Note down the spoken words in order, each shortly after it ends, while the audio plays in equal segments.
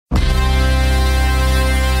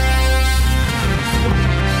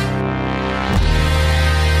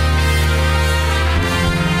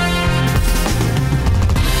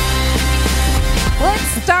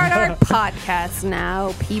podcast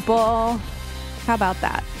now, people. How about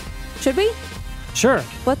that? Should we? Sure.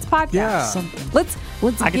 Let's podcast. Yeah. Something. Let's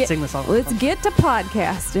I can sing the song. Let's get to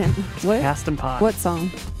podcasting. What? Cast and Pod. What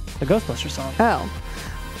song? The Ghostbusters song. Oh.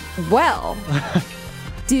 Well.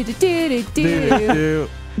 do do do do do.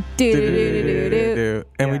 Do.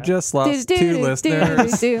 And we just lost two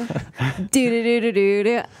listeners.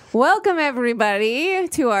 Welcome everybody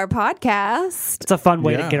to our podcast. It's a fun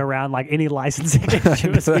way to Yeah. get around like any licensing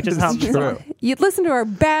issues. We just hum the True. song. You'd listen to our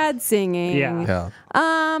bad singing. Yeah. Yeah.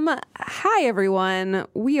 Hi everyone.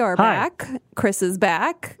 We are Hi. back. Chris is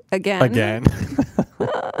back again. Again.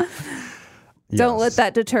 Don't let Yes.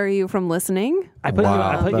 that deter you from listening. I put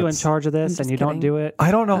Wow, you in that's- charge of this, I'm and you just don't kidding. do it. I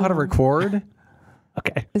don't know how to record.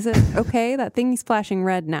 Okay. Is it okay? That thing's flashing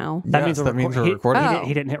red now. That Yes, means that means we're he- recording. Oh.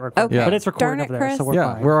 He didn't hit record, Okay. Yeah. but it's recording Darn it, over there, so Chris. we're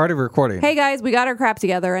Yeah, fine. we're already recording. Hey guys, we got our crap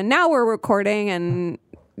together and now we're recording and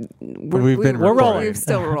We've been We're recording. rolling. We're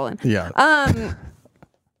still rolling. Yeah.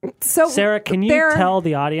 So Sarah, can you there- tell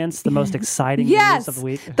the audience the most exciting Yes, news of the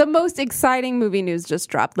week? the most exciting movie news just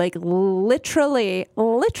dropped. Like literally.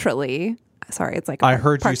 Sorry, it's like I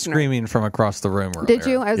heard you Parks and Rec. screaming from across the room earlier. Did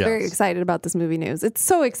you? I was very Yes. excited about this movie news. It's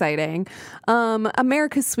so exciting.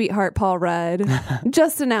 America's sweetheart Paul Rudd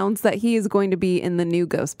just announced that he is going to be in the new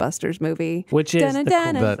Ghostbusters movie, Which is the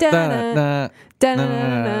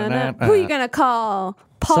cool- Who are you gonna call?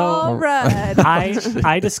 Paul Rudd.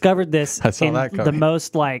 I discovered this I saw in that the coming.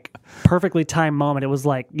 most like perfectly timed moment. It was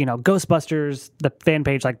like, Ghostbusters, the fan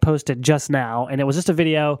page like posted just now, and it was just a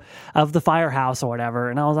video of the firehouse or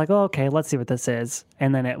whatever. And I was like, oh, okay, let's see what this is.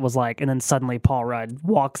 And then it was like, and then suddenly Paul Rudd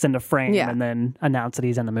walks into frame Yeah. and then announced that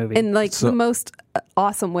he's in the movie. in like the most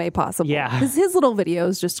awesome way possible. Yeah. His little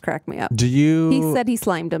videos just crack me up. Do you? He said he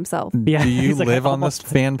slimed himself. yeah, Do you he's like, live on this almost-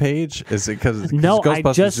 fan page? Is it because No, I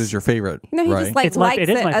Ghostbusters just- is your favorite? No, he right? just like It's my- likes it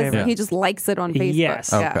is my as- favorite. He just likes it on Facebook. Yes.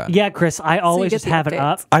 Yeah. Okay. Yeah, Chris, I always get just the have it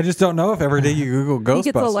updates. up. I just don't know if every day you Google He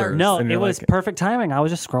gets Ghostbusters. alerts. No, and it you're was like, perfect timing. I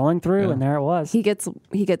was just scrolling through, Yeah. and there it was. He gets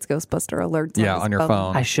Ghostbuster alerts. Yeah, his on your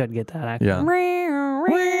phone. I should get that. Actually. Yeah.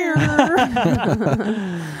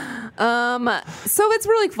 So it's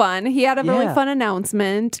really fun. He had a really Yeah. fun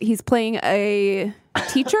announcement. He's playing a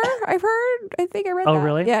teacher, I've heard. I think I read Oh, that.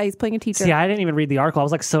 really? Yeah, he's playing a teacher. See, I didn't even read the article. I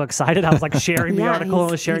was like so excited. I was like sharing the Yeah, article and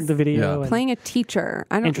he's- was sharing he's the video. Yeah. and- Playing a teacher.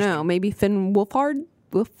 I don't Interesting. know. Maybe Finn Wolfhard?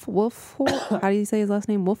 How do you say his last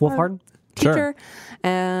name? Wolfhard? Teacher.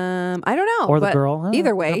 I don't know. Or the but girl.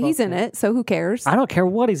 Either Oh, way, they're he's both in good. it, so who cares? I don't care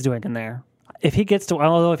what he's doing in there. If he gets to,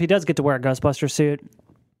 although if he does get to wear a Ghostbuster suit,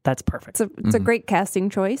 that's perfect. It's a great casting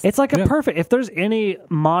choice. It's like a Yeah. perfect. If there's any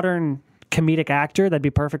modern comedic actor that'd be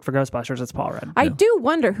perfect for Ghostbusters, it's Paul Rudd. I do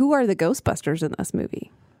wonder who are the Ghostbusters in this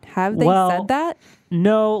movie. Have they Well, said that?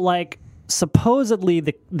 No, like supposedly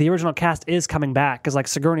the original cast is coming back because like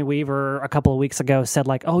Sigourney Weaver a couple of weeks ago said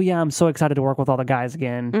like, oh yeah, I'm so excited to work with all the guys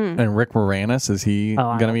again. And Rick Moranis, is he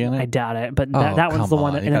Oh, going to be in I it? doubt it, but Oh, that one's come the one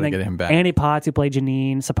on. that. You And gotta then get him back. Annie Potts, who played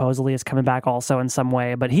Janine, supposedly is coming back also in some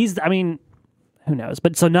way. But who knows?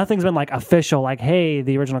 But so nothing's been like official. Like, hey,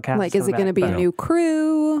 the original cast. Like, is it going to be a new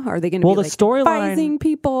crew? Are they going to Well, be the like storyline- advising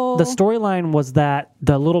people? The storyline was that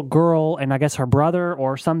the little girl and I guess her brother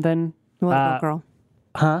or something. What little girl?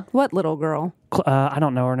 Huh? What little girl? I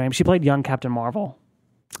don't know her name. She played young Captain Marvel.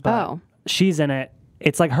 Oh, She's in it.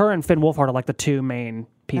 It's like her and Finn Wolfhard are like the two main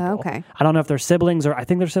people. Okay. I don't know if they're siblings or I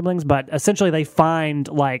think they're siblings, but essentially they find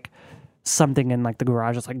like something in like the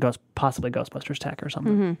garage that's like possibly Ghostbusters tech or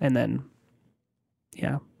something. Mm-hmm. And then,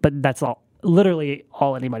 yeah. But that's literally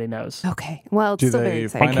all anybody knows. okay. Well, it's Do still they very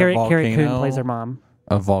exciting. And find Carrie Coon volcano? plays her mom.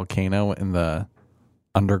 A volcano in the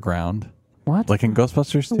underground? What? Like in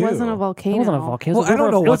Ghostbusters 2? It wasn't a volcano. It wasn't a volcano. Well, I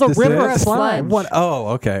don't know It was what a this river is. of slime. What? Oh,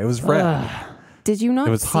 okay. It was red. Did you not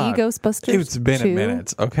It was see hot. Ghostbusters? It's been 2? a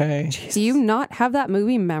minute. Okay. Do you not have that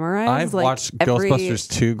movie memorized? I've like watched every- Ghostbusters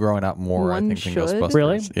 2 growing up more, I one think, than should? Ghostbusters.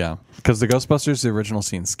 Really? Yeah. Because the Ghostbusters, the original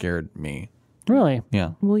scene scared me. Really?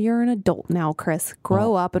 Yeah. Well, you're an adult now, Chris.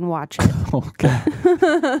 Grow up and watch it. Okay.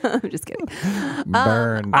 I'm just kidding.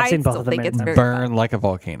 Burn. I've seen both still of them think in it's there. very Burn like a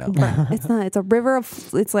volcano. It's not. It's a river of.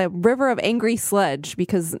 It's like a river of angry sludge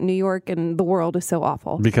because New York and the world is so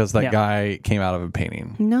awful. Because that Yeah. guy came out of a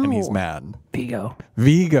painting. No. And he's mad. Vigo.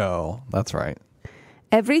 Vigo. That's right.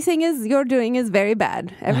 Everything you're doing is very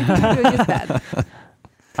bad. Everything you're doing is bad.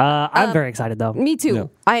 I'm very excited though. Me too. Yeah.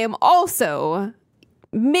 I am also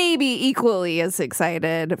maybe equally as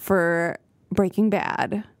excited for Breaking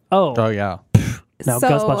Bad. Oh, Oh, yeah. no, So,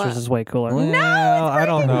 Ghostbusters is way cooler. Well, I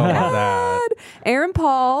don't know about that. Aaron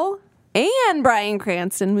Paul and Bryan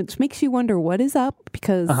Cranston, which makes you wonder what is up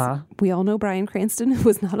because we all know Bryan Cranston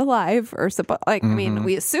was not alive or I mean,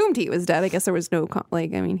 we assumed he was dead. I guess there was no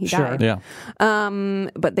he died. Yeah.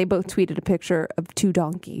 But they both tweeted a picture of 2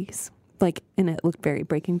 donkeys, and it looked very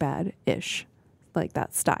Breaking Bad-ish, like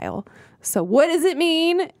that style. So what does it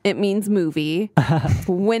mean? It means movie.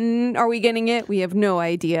 When are we getting it? We have no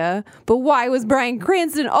idea. But why was Bryan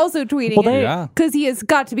Cranston also tweeting it? Because he has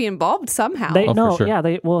got to be involved somehow.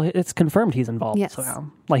 It's confirmed he's involved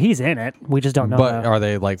somehow. Like, he's in it. We just don't know. But are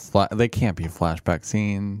they they can't be flashback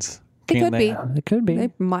scenes. It could be. It could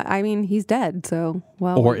be. He's dead, so,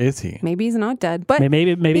 or is he? Maybe he's not dead. But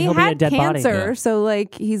maybe he'll be a dead body. Cancer, so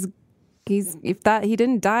he's he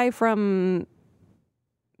didn't die from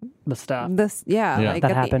the stuff. That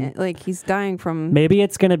happened. He's dying from. Maybe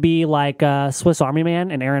it's gonna be like Swiss Army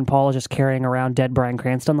Man, and Aaron Paul is just carrying around dead Bryan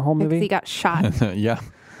Cranston the whole movie. He got shot. Yeah.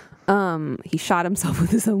 He shot himself with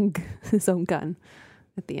his own gun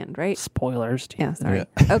at the end, right? Spoilers. Yeah. Sorry.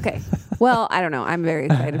 Yeah. Okay. Well, I don't know. I'm very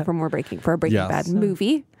excited for a Breaking Bad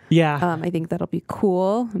movie. Yeah. I think that'll be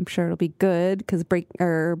cool. I'm sure it'll be good because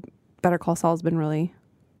Better Call Saul has been really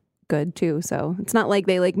good too, so it's not like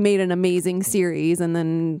they made an amazing series and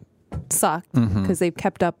then sucked because they've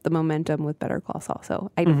kept up the momentum with Better Call Saul, so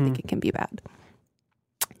I don't think it can be bad.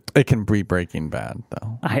 It can be Breaking Bad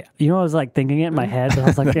though. I was thinking it in my head, but I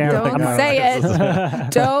was like, don't say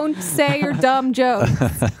it. Don't say your dumb jokes.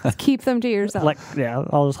 Keep them to yourself.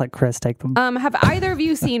 I'll just let Chris take them. Have either of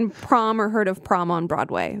you seen Prom or heard of Prom on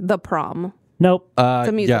Broadway? The Prom. Nope. It's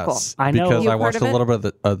a musical. Yes, I know. Because I watched a little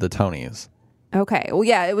bit of the Tonys. Okay. Well,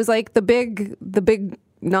 yeah, it was the big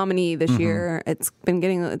nominee this year. It's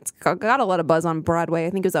got a lot of buzz on Broadway. I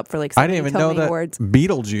think it was up for I didn't even know that awards.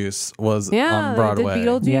 Beetlejuice was on Broadway. They did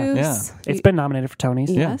Beetlejuice. Yeah. It's been nominated for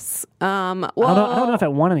Tonys. Yes. Well, I don't know if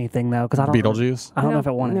it won anything though, because I don't. Beetlejuice. I don't know if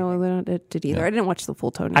it won. No, it did either. I didn't watch the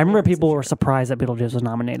full Tony. I remember people were surprised that Beetlejuice was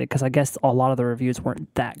nominated because I guess a lot of the reviews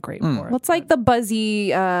weren't that great for it. Well, it's the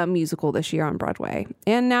buzzy musical this year on Broadway,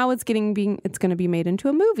 and now it's going to be made into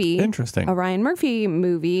a movie. Interesting. A Ryan Murphy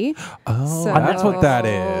movie. Oh, that's what that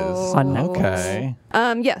is. Okay.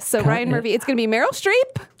 Yes. So Ryan Murphy. It's going to be Meryl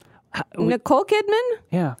Streep, Nicole Kidman.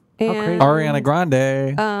 Yeah. And Ariana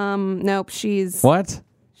Grande. Nope. She's what?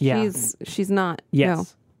 Yeah. She's not.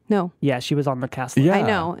 Yes. No. Yeah, she was on the cast list. Yeah. I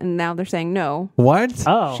know, and now they're saying no. What?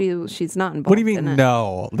 Oh. She's not involved. What do you mean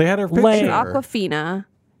no? They had her picture. Awkwafina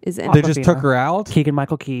is in. They just took her out?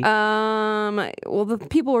 Keegan-Michael Key. Well, the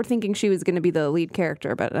people were thinking she was going to be the lead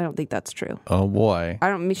character, but I don't think that's true. Oh boy.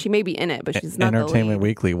 She may be in it, but she's not Entertainment the lead.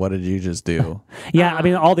 Weekly, what did you just do? Yeah, I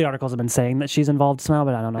mean, all the articles have been saying that she's involved somehow,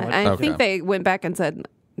 but I don't know. I think they went back and said,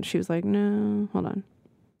 she was like, no, hold on.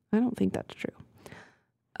 I don't think that's true.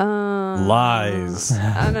 Lies.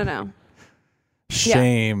 I don't know.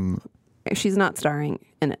 Shame. Yeah. She's not starring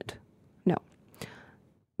in it. No.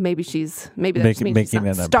 Maybe that just means making she's not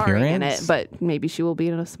an starring in appearance? it, but maybe she will be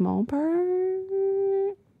in a small part.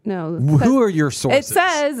 No. Who are your sources? It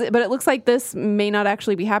says, but it looks like this may not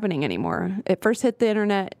actually be happening anymore. It first hit the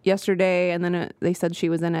internet yesterday, and then they said she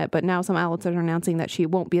was in it, but now some outlets are announcing that she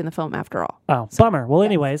won't be in the film after all. Oh, bummer. Well,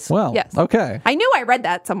 anyways. Well, yes. Okay. I knew I read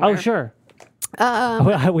that somewhere. Oh, sure.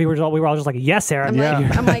 We were all just like, yes, Aaron.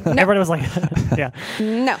 I'm like, no. Everybody was like, yeah.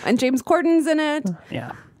 No. And James Corden's in it.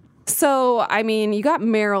 Yeah. So, I mean, you got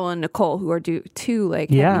Meryl and Nicole, who are two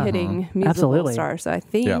heavy-hitting musical stars. So I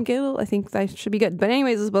think that should be good. But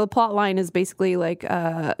anyways, the plot line is basically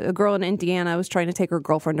a girl in Indiana was trying to take her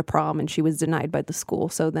girlfriend to prom, and she was denied by the school.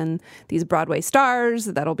 So then these Broadway stars,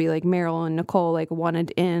 that'll be Meryl and Nicole,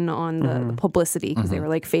 wanted in on the publicity because they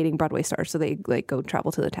were fading Broadway stars. So they go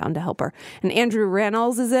travel to the town to help her. And Andrew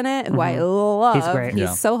Rannells is in it, who I love. He's great.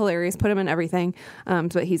 He's so hilarious. Put him in everything.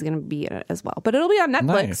 So he's going to be in it as well. But it'll be on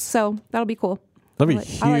Netflix. Nice. So that'll be cool. That'd be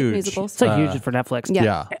huge. I like musicals. So huge for Netflix.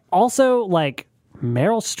 Yeah. Also, Meryl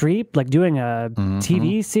Streep, doing a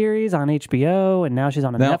TV series on HBO, and now she's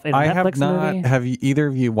on a Netflix movie. Have either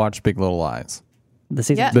of you watched Big Little Lies? The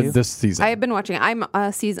season Yes. 2? This season. I have been watching. I'm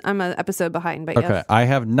an episode behind, but Okay, yes. I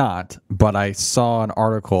have not, but I saw an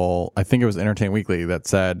article, I think it was Entertainment Weekly, that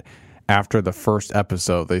said after the first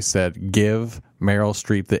episode, they said, give Meryl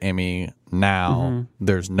Streep the Emmy now.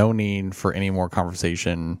 There's no need for any more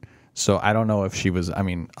conversation. So I don't know if she was,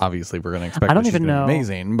 obviously we're going to expect that she's doing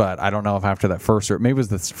amazing, but I don't know if after that first, or maybe it was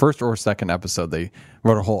the first or second episode, they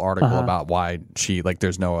wrote a whole article about why she,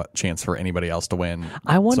 there's no chance for anybody else to win.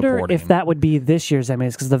 I wonder if that would be this year's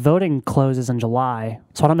Emmys, because the voting closes in July.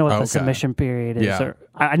 So I don't know what the submission period is. Yeah.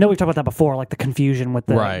 I know we've talked about that before, the confusion with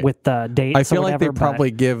the dates. I feel like they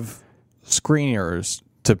probably give screeners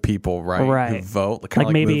to people, right? Who vote, kind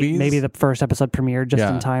of like movies. Maybe the first episode premiered just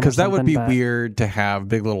in time, because that would be weird to have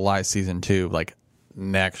Big Little Lies season 2 like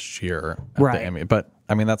next year at the Emmy. But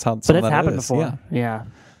I mean, that's how. But it's happened before. Yeah.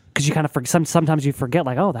 Because you kind of sometimes you forget,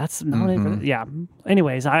 like, oh, that's not even. Yeah.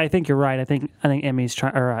 Anyways, I think you're right. I think Emmy's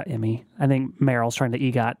trying, or Emmy. I think Meryl's trying to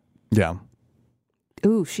EGOT. Yeah.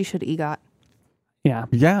 Ooh, she should EGOT. Yeah.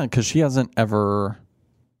 Yeah, because she hasn't ever.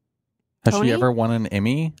 Has she ever won an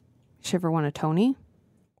Emmy? She ever won a Tony?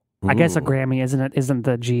 I guess a Grammy isn't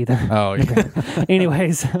the G there. Oh, yeah.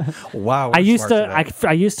 Anyways, wow. I used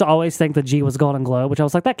to always think the G was Golden Globe, which I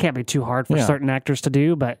was like, that can't be too hard for certain actors to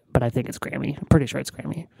do, but I think it's Grammy. I'm pretty sure it's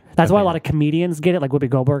Grammy. That's why a lot of comedians get it, like Whoopi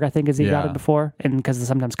Goldberg, I think, has EGOTted before, and because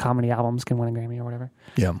sometimes comedy albums can win a Grammy or whatever.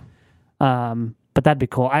 Yeah. But that'd be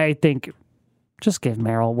cool. I think just give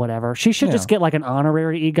Meryl whatever. She should just get like an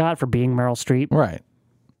honorary EGOT for being Meryl Streep. Right.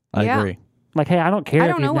 I agree. Like, hey, I don't care. I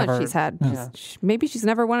don't know what she's had. Yeah. Maybe she's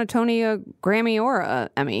never won a Tony, a Grammy, or a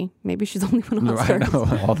Emmy. Maybe she's only won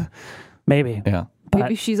Oscars. Maybe. Yeah.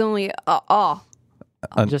 Maybe she's only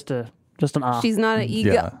just an awe. She's not an EGOT.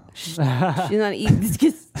 Yeah. She's not an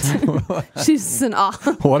EGOT. She's an awe.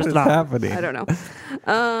 What is happening? I don't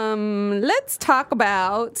know. Let's talk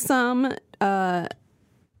about some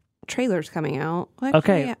trailers coming out. Actually,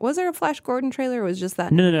 okay. Was there a Flash Gordon trailer or was just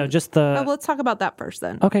that? No. Just the... Oh, let's talk about that first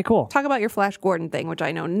then. Okay, cool. Talk about your Flash Gordon thing, which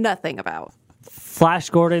I know nothing about. Flash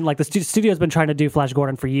Gordon, like the studio's been trying to do Flash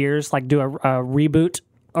Gordon for years, like do a reboot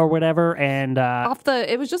or whatever, and...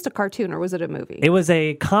 it was just a cartoon, or was it a movie? It was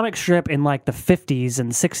a comic strip in like the 50s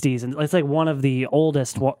and 60s, and it's like one of the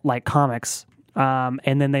oldest like comics.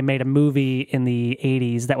 And then they made a movie in the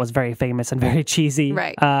 80s that was very famous and very cheesy.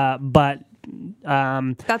 Right. But...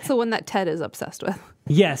 that's the one that Ted is obsessed with.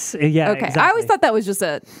 Yes. Yeah. Okay. Exactly. I always thought that was just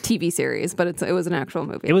a TV series, but it was an actual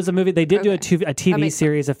movie. It was a movie. They did do a TV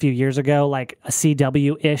series a few years ago, like a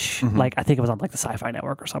CW-ish. Like I think it was on like the Sci-Fi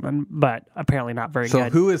Network or something, but apparently not very good. So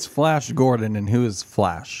who is Flash Gordon and who is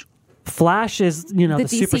Flash? Flash is, the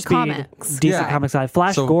super speed Comics. DC Comics side.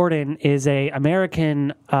 Flash Gordon is a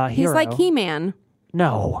American hero. He's like He-Man.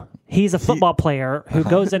 No, he's a football player who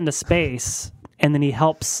goes into space. And then he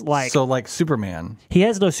helps, like... So, like Superman. He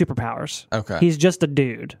has no superpowers. Okay. He's just a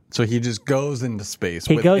dude. So he just goes into space.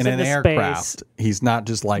 He goes in into an aircraft. He's not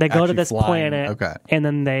just like they go to this flying. planet. Okay. And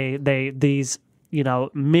then these,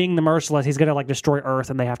 Ming the Merciless, he's going to, like, destroy Earth,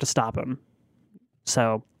 and they have to stop him.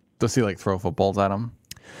 So... Does he, like, throw footballs at him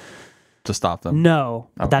to stop them? No.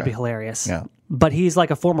 Okay. That'd be hilarious. Yeah. But he's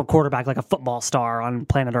like a former quarterback, like a football star on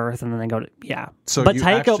planet Earth, and then they go to So, but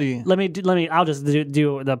Taika, let me. I'll just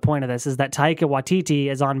do the point of this is that Taika Waititi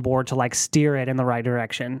is on board to like steer it in the right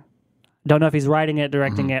direction. Don't know if he's writing it,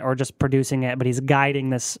 directing it, or just producing it, but he's guiding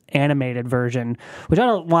this animated version, which I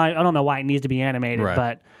don't know why it needs to be animated,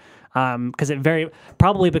 but because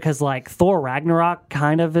because like Thor Ragnarok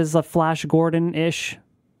kind of is a Flash Gordon-ish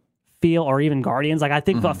feel, or even Guardians. Like I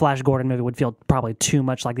think the Flash Gordon movie would feel probably too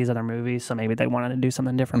much like these other movies, so maybe they wanted to do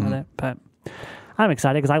something different with it. But I'm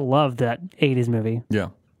excited because I love that 80s movie. Yeah.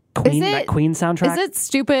 That Queen soundtrack. Is it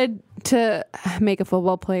stupid to make a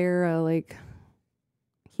football player like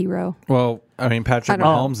hero? Well, I mean, Patrick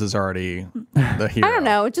Mahomes is already the hero. I don't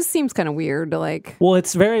know. It just seems kind of weird to like... Well,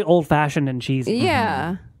 it's very old-fashioned and cheesy.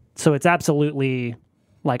 Yeah. So it's absolutely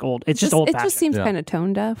like old. It's just old-fashioned. It just seems kind of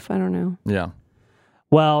tone deaf. I don't know. Yeah.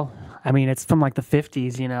 Well, I mean, it's from like the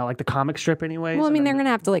 50s, like the comic strip anyways. Well, I mean, they're going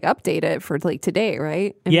to have to like update it for like today,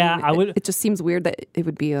 right? I would. It just seems weird that it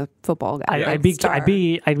would be a football guy. I'd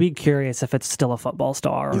be curious if it's still a football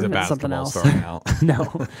star or a something else. Star now.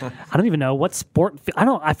 No, I don't even know what sport.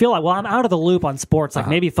 I feel like I'm out of the loop on sports. Like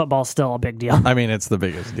maybe football's still a big deal. I mean, it's the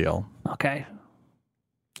biggest deal. Okay.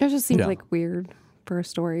 It just seems like weird for a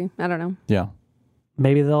story. I don't know. Yeah.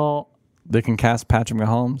 Maybe they can cast Patrick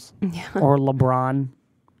Mahomes or LeBron.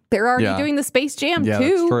 They're already doing the Space Jam too.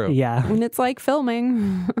 That's true. Yeah, and it's like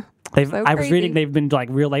filming. I was reading they've been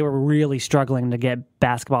like they were really struggling to get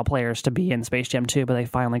basketball players to be in Space Jam 2, but they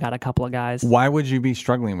finally got a couple of guys. Why would you be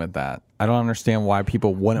struggling with that? I don't understand why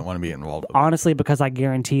people wouldn't want to be involved with Honestly, because I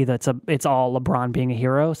guarantee that it's all LeBron being a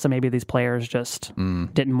hero, so maybe these players just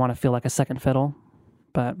didn't want to feel like a second fiddle.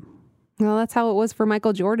 But well, that's how it was for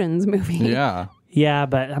Michael Jordan's movie. Yeah. Yeah,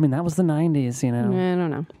 but I mean that was the 90s, I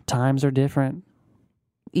don't know. Times are different.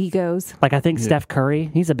 Egos. Like I think Steph Curry,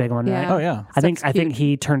 he's a big one, right? Oh yeah. I think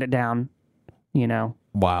he turned it down,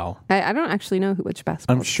 Wow. I don't actually know which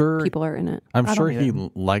basketball people are in it. I'm sure he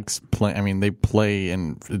likes playing. I mean, they play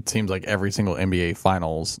in, it seems like every single NBA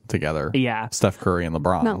finals together. Yeah. Steph Curry and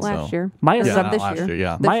LeBron. Not last year.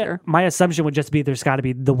 This year. My assumption would just be there's got to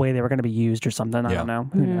be the way they were going to be used or something. I don't know.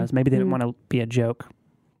 Who knows? Maybe they didn't want to be a joke.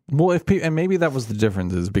 Well, and maybe that was the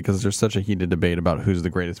difference, is because there's such a heated debate about who's the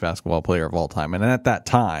greatest basketball player of all time. And at that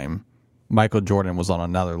time, Michael Jordan was on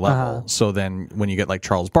another level. So then when you get like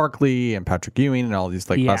Charles Barkley and Patrick Ewing and all these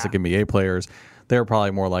like classic NBA players, they were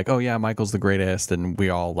probably more like, oh yeah, Michael's the greatest and we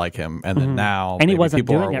all like him. And then now, and he wasn't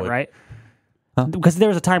doing it, right? Because there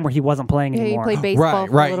was a time where he wasn't playing anymore. He played baseball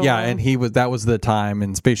right, yeah, and that was the time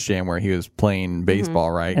in Space Jam where he was playing baseball,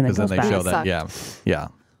 right? Because then they show that, yeah,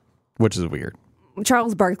 which is weird.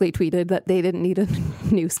 Charles Barkley tweeted that they didn't need a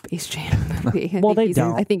new Space Jam movie. Well, they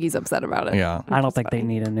don't. I think he's upset about it. Yeah, I don't think they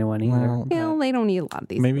need a new one either. Well, they don't need a lot of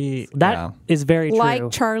these. Maybe that is very true.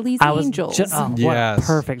 Like Charlie's Angels. What a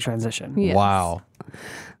perfect transition! Yes. Wow.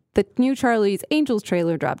 The new Charlie's Angels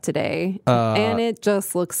trailer dropped today, and it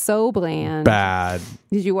just looks so bland. Bad.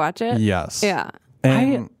 Did you watch it? Yes. Yeah.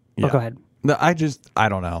 And, go ahead. No, I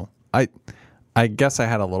don't know. I guess I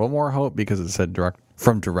had a little more hope because it said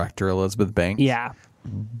from director Elizabeth Banks. Yeah.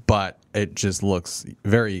 But it just looks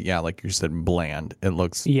very, like you said, bland. It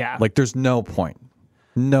looks like there's no point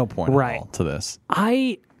at all to this.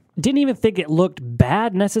 I didn't even think it looked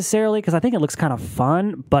bad necessarily because I think it looks kind of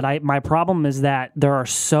fun. But my problem is that there are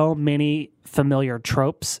so many familiar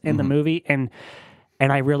tropes in the movie, and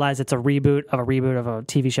I realize it's a reboot of a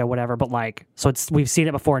TV show, whatever. But like, so we've seen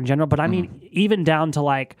it before in general. But I mean, even down to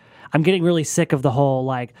like, I'm getting really sick of the whole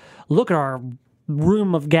like, look at our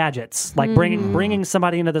room of gadgets, like bringing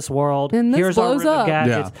somebody into this world. And here's our room up. of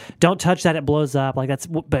gadgets. Yeah. Don't touch that; it blows up. Like that's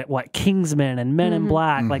what Kingsman and Men in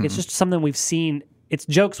Black. Like it's just something we've seen. It's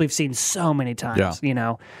jokes we've seen so many times, you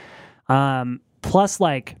know. Plus,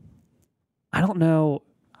 like, I don't know.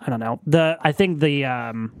 I think the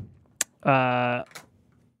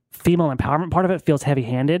female empowerment part of it feels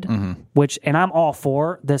heavy-handed, and I'm all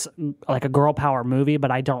for this, like a girl power movie, but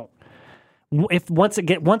I don't.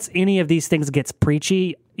 Once any of these things gets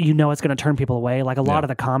preachy, you know it's going to turn people away. Like a lot of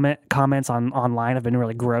the comments online have been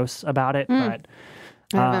really gross about it, but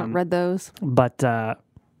I haven't read those. But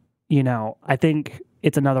you know, I think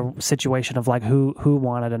it's another situation of like who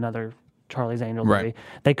wanted another Charlie's Angels movie.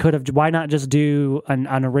 They could have. Why not just do an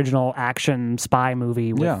original action spy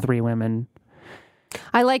movie with 3 women?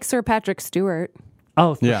 I like Sir Patrick Stewart.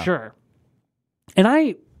 Oh, for sure. And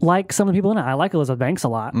I like some of the people in it. I like Elizabeth Banks a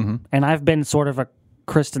lot, and I've been sort of a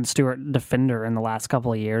Kristen Stewart defender in the last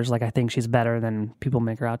couple of years. Like I think she's better than people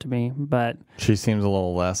make her out to be, but she seems a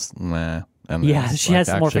little less meh. And she has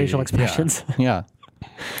some more facial expressions. Yeah.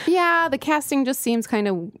 Yeah, the casting just seems kind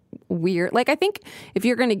of weird. Like, I think if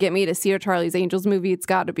you're going to get me to see a Charlie's Angels movie, it's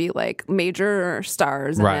got to be like major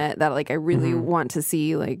stars in it that like I really want to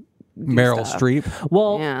see, like Meryl Streep.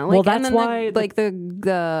 Well, that's why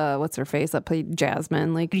the what's her face that played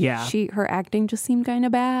Jasmine, like her acting just seemed kind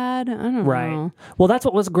of bad. I don't know. Well, that's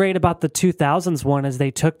what was great about the 2000s one is they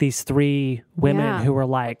took these 3 women who were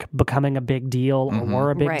like becoming a big deal or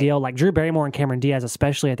were a big deal. Like Drew Barrymore and Cameron Diaz,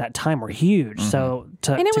 especially at that time, were huge. So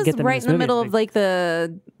and it was right in the middle of like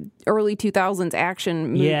the early 2000s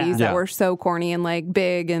action movies that were so corny and like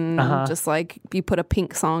big and just like you put a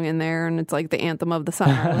Pink song in there and it's like the anthem of the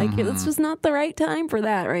summer. Like it's just not the right time for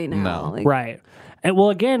that right now. No. Like, right. And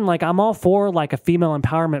well, again, like I'm all for like a female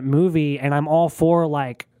empowerment movie, and I'm all for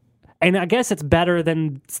like, and I guess it's better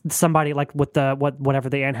than somebody like with whatever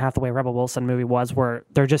the Anne Hathaway Rebel Wilson movie was, where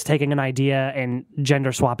they're just taking an idea and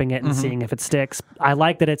gender swapping it and seeing if it sticks. I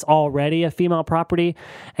like that it's already a female property,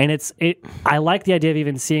 and I like the idea of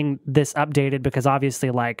even seeing this updated because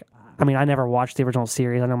obviously, like, I mean, I never watched the original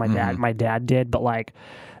series. I know my dad did, but like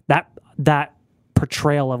that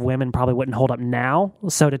portrayal of women probably wouldn't hold up now.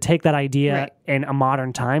 So to take that idea in a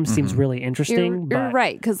modern time seems really interesting. You're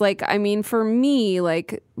right. Because, like, I mean, for me,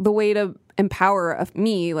 like, the way to empower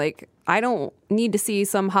me, like, I don't need to see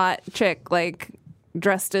some hot chick, like,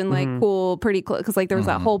 dressed in, like, cool, pretty clothes. Because, like, there was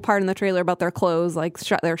that whole part in the trailer about their clothes, like,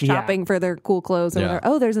 they're shopping for their cool clothes. And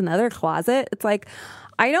there's another closet. It's like,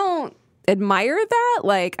 I don't admire that.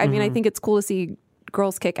 Like, I mean, I think it's cool to see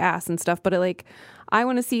girls kick ass and stuff, but I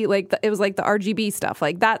want to see like it was like the RGB stuff.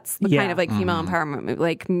 Like that's the kind of like female empowerment,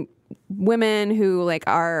 like women who like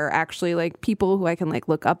are actually like people who I can like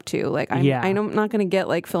look up to. Like I'm not going to get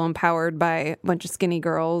like feel empowered by a bunch of skinny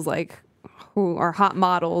girls like who are hot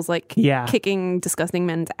models like kicking disgusting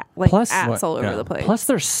men's like ass all over the place. Plus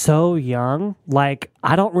they're so young. Like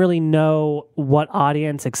I don't really know what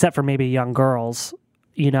audience except for maybe young girls.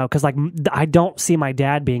 You know, because like I don't see my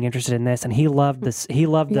dad being interested in this, and he loved this. He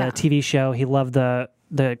loved the TV show. He loved the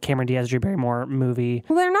the Cameron Diaz, Drew Barrymore movie.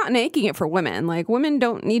 Well, they're not making it for women. Like, women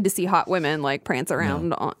don't need to see hot women like prance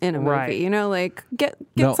around in a movie. Right. You know, like get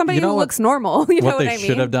somebody who looks normal. You know what I mean? What they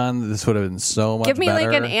should have done. This would have been so much. Give me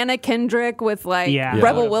better. like an Anna Kendrick with like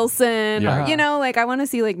Rebel Wilson. Or, you know, like I want to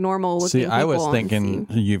see like normal looking. See, I was thinking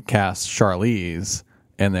you cast Charlize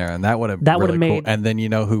in there, and that would have really made cool. And then you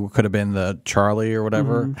know who could have been the Charlie or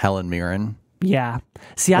whatever? Helen Mirren. Yeah.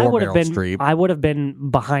 See, I would have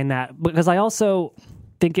been behind that because I also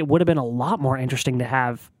think it would have been a lot more interesting to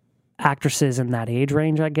have actresses in that age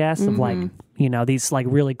range, I guess, of like, you know, these like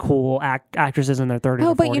really cool actresses in their 30s.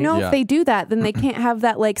 Oh, but you know, if they do that, then they can't have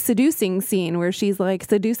that like seducing scene where she's like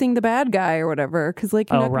seducing the bad guy or whatever. Because like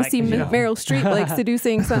you're not going to see Meryl Streep like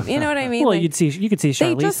seducing some, you know what I mean? Well, like, you could see Charlize.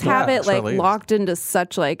 They just have it like locked into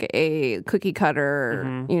such like a cookie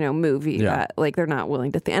cutter, you know, movie that like they're not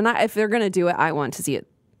willing to think. And if they're going to do it, I want to see it.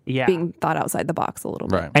 Being thought outside the box a little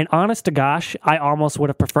bit. And honest to gosh, I almost would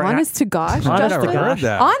have preferred... Honest to gosh? Honest to gosh.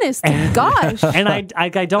 Honest to gosh. And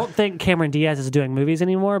I don't think Cameron Diaz is doing movies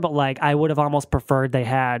anymore, but like I would have almost preferred they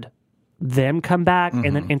had them come back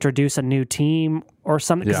and then introduce a new team or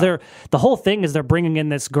something. Because the whole thing is they're bringing in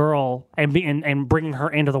this girl and bringing her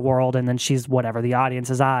into the world, and then she's whatever, the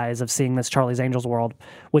audience's eyes of seeing this Charlie's Angels world,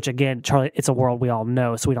 which again, it's a world we all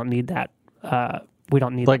know, so we don't need that... we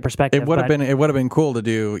don't need that perspective. It would have been cool to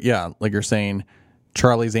do, like you're saying,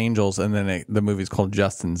 Charlie's Angels, and then the movie's called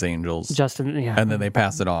Justin's Angels. And then they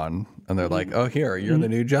pass it on, and they're like, "Oh, you're the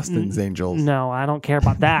new Justin's Angels." No, I don't care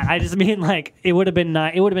about that. I just mean like it would have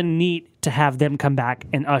been neat to have them come back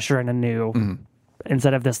and usher in a new.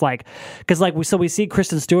 Instead of this like, because like we see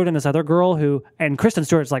Kristen Stewart and this other girl and Kristen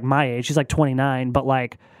Stewart's like my age. She's like 29, but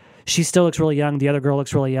like. She still looks really young. The other girl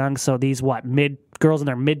looks really young. So these girls in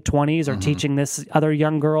their mid-20s are teaching this other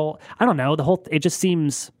young girl. I don't know. It just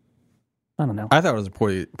seems, I don't know. I thought it was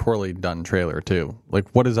a poorly done trailer too. Like,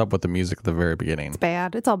 what is up with the music at the very beginning? It's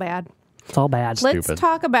bad. It's all bad. It's all bad. Let's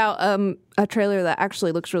talk about a trailer that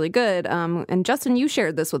actually looks really good. And Justin, you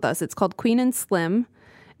shared this with us. It's called Queen and Slim.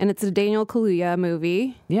 And it's a Daniel Kaluuya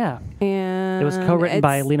movie. Yeah. And it was co-written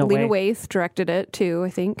by Lena Waithe. Lena Waithe directed it too, I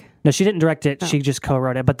think. No, she didn't direct it. Oh. She just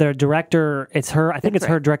co-wrote it. But the director, it's her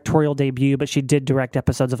her directorial debut, but she did direct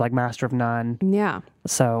episodes of like Master of None. Yeah.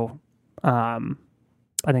 So,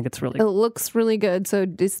 I think it looks really good. So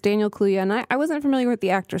it's Daniel Kaluuya, and I wasn't familiar with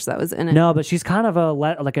the actress that was in it. No, but she's kind of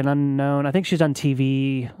like an unknown. I think she's done a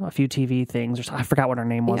few TV things, or I forgot what her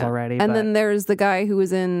name was already. And then there's the guy who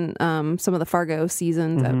was in some of the Fargo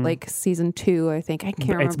seasons, like season 2, I think. I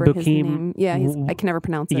can't remember his name. Yeah, I can never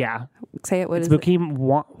pronounce it. Yeah, say it. What it's is Bokeem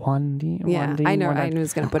Wondi. Yeah, I know. I knew I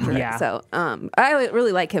was going to butcher it. So I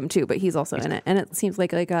really like him too, but he's also in it, and it seems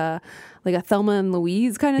like a Thelma and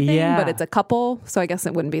Louise kind of thing, but it's a couple. So I guess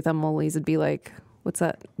it wouldn't be Thelma and Louise. It'd be like, what's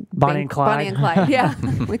that? Bonnie and Clyde. Bonnie and Clyde. Yeah.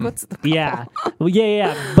 Like what's the couple? Yeah. Well,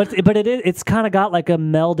 yeah. But it's kind of got like a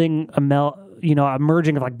merging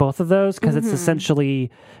of like both of those, because it's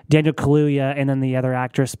essentially Daniel Kaluuya and then the other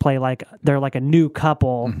actress play like they're like a new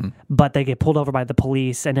couple, but they get pulled over by the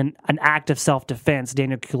police, and in an act of self-defense,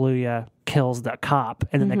 Daniel Kaluuya kills the cop,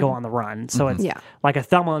 and then they go on the run. So it's like a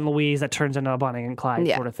Thelma and Louise that turns into a Bonnie and Clyde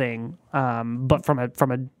sort of thing, but from a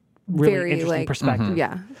really very interesting perspective.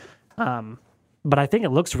 Yeah. But I think it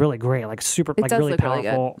looks really great, like super, like really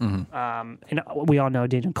powerful. Really and we all know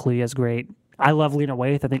Daniel Kaluuya is great. I love Lena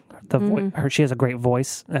Waithe. I think she has a great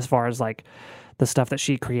voice as far as like the stuff that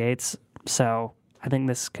she creates. So I think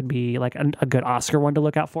this could be like a good Oscar one to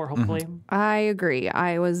look out for, hopefully. I agree.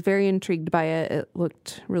 I was very intrigued by it. It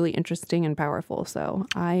looked really interesting and powerful. So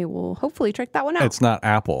I will hopefully check that one out. It's not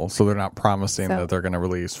Apple, so they're not promising that they're going to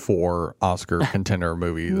release 4 Oscar contender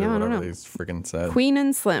movies or whatever they freaking said. Queen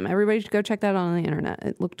and Slim. Everybody should go check that out on the internet.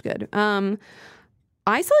 It looked good.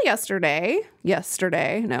 I saw yesterday, I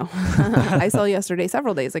saw yesterday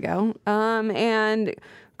several days ago. And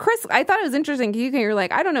Chris, I thought it was interesting. You're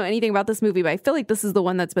like, I don't know anything about this movie, but I feel like this is the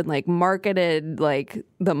one that's been like marketed like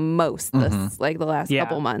the most this like the last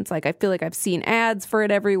couple months. Like I feel like I've seen ads for it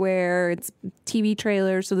everywhere. It's TV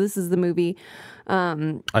trailers. So this is the movie.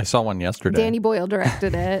 I saw one yesterday. Danny Boyle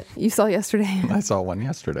directed it. You saw yesterday. I saw one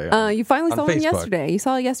yesterday. You finally saw one yesterday. You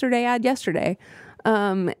saw a yesterday ad yesterday.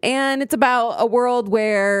 And it's about a world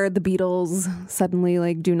where the Beatles suddenly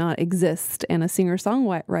like do not exist, and a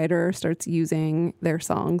singer-songwriter starts using their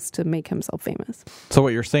songs to make himself famous. So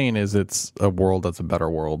what you're saying is it's a world that's a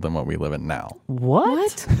better world than what we live in now.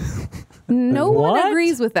 What? No one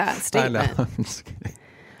agrees with that statement. I know. I'm just kidding.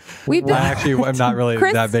 I'm not really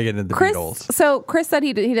that big into the Beatles. So Chris said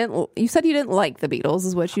he didn't. You said you didn't like the Beatles,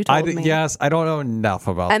 is what you told me. Yes, I don't know enough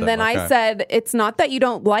about them. And then I said, it's not that you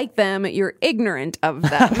don't like them; you're ignorant of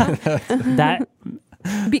them.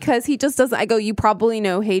 because he just doesn't. I go, you probably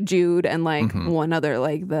know Hey Jude and like one other,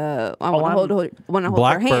 like the I want to hold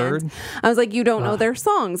your hand. I was like, you don't know their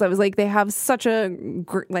songs. I was like, they have such a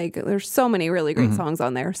like. There's so many really great songs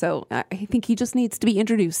on there. So I think he just needs to be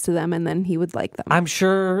introduced to them, and then he would like them. I'm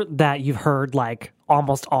sure that you've heard like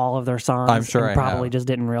almost all of their songs. I'm sure and probably just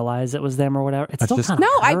didn't realize it was them or whatever. It's still just, no.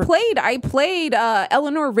 I played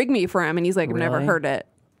Eleanor Rigby for him, and he's like, I've never heard it.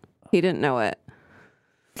 He didn't know it.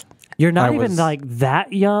 You're not even like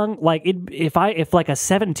that young. Like if like a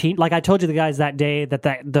 17, like I told you the guys that day that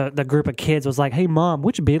the group of kids was like, hey mom,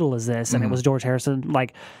 which Beatle is this? And it was George Harrison.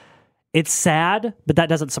 Like it's sad, but that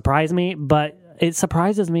doesn't surprise me. But it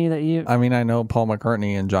surprises me that you. I mean, I know Paul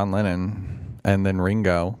McCartney and John Lennon and then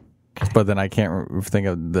Ringo, but then I can't think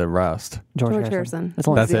of the rest. George Harrison.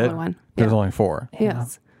 That's the it. Only one. There's only 4.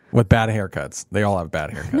 Yes. With bad haircuts. They all have bad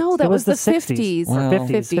haircuts. No, that was the 50s. Well,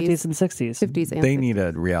 50s and 60s. 50s and they need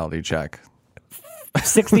a reality check.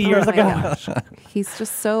 60 years ago. Gosh. He's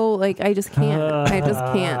just so, like, I just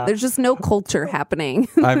can't. There's just no culture happening.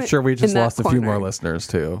 I'm sure we just lost a few more listeners,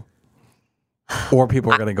 too. Or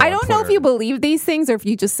people are going to go I don't know if you believe these things or if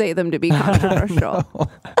you just say them to be controversial.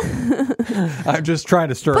 I'm just trying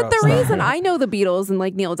to stir up. But the reason I know the Beatles and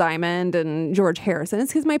like Neil Diamond and George Harrison is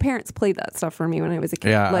because my parents played that stuff for me when I was a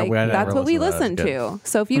kid. Yeah, like that's what we listened to.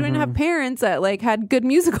 So if you didn't have parents that like had good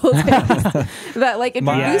musical taste that like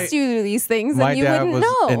introduced you to these things, then you wouldn't know. My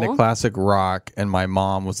dad was into classic rock and my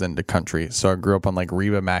mom was into country. So I grew up on like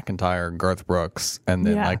Reba McEntire, Garth Brooks, and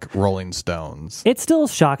then like Rolling Stones. It still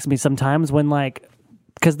shocks me sometimes when like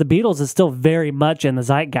because the Beatles is still very much in the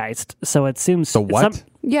zeitgeist, so it seems the what?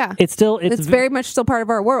 Yeah, it's very much still part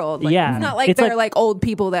of our world. Like, yeah, it's not like they're like old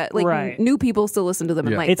people that like new people still listen to them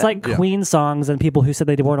and like it's them. like Queen songs and people who said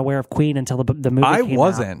they weren't aware of Queen until the movie came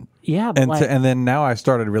wasn't. Out. Yeah, but and then now I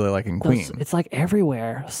started really liking Queen. It's like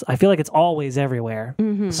everywhere. I feel like it's always everywhere.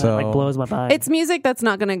 So it like blows my mind. It's music that's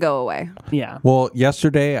not going to go away. Yeah. Well,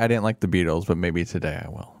 yesterday I didn't like the Beatles, but maybe today I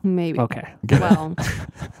will. Maybe. Okay. Well,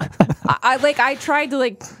 I tried to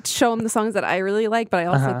like show him the songs that I really like, but I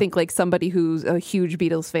also think like somebody who's a huge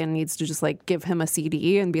Beatles fan needs to just like give him a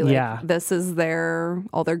CD and be like, this is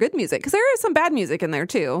all their good music, because there is some bad music in there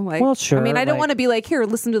too. Like, well, sure. I mean, I don't want to be like, here,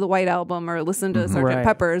 listen to the White Album or listen to Sgt.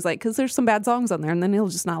 Pepper's, like, because there's some bad songs on there, and then he'll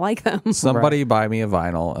just not like them. Somebody buy me a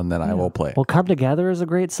vinyl, and then I will play. Well, Come Together is a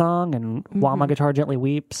great song, and While My Guitar Gently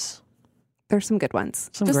Weeps. There's some good ones.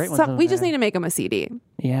 Some great ones. We just need to make them a CD.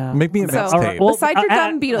 Yeah. Make me a mixtape. Well, besides your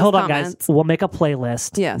dumb Beatles hold on, comments. guys. We'll make a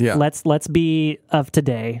playlist. Yeah. Let's be of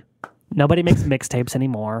today. Nobody makes mixtapes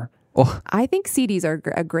anymore. I think CDs are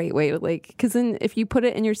a great way to like, because then if you put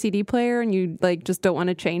it in your CD player and you like just don't want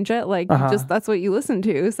to change it, like just that's what you listen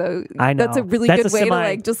to. So I know. That's a really good way to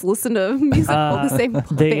like just listen to music all the same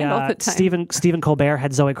band all the time. Stephen Colbert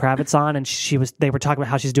had Zoe Kravitz on, and they were talking about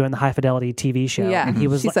how she's doing the High Fidelity TV show. Yeah, and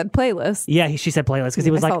she said playlist. Yeah, she said playlist because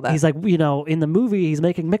he was he's like, you know, in the movie he's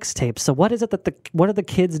making mixtapes. So what is it what are the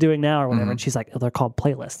kids doing now or whatever? And she's like, they're called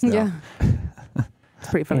playlists. Yeah. It's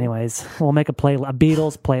pretty funny. Anyways, we'll make a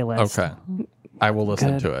Beatles playlist. Okay. I will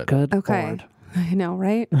listen to it. Good. Okay. Lord. I know,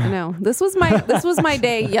 right? I know. This was my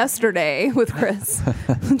day yesterday with Chris.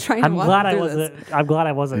 Trying to I'm glad I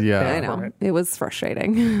wasn't. Yeah, I know. It was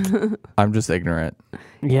frustrating. I'm just ignorant.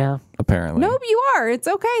 Yeah. Apparently. No, you are. It's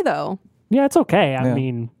okay though. Yeah, it's okay. I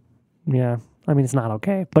mean, it's not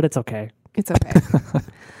okay, but it's okay. It's okay.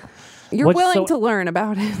 You're willing to learn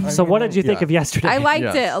about it. So what did you think of yesterday? I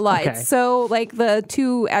liked it a lot. Okay. So like the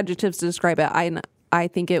two adjectives to describe it, I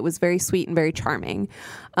think it was very sweet and very charming.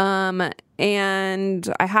 And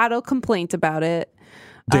I had a complaint about it.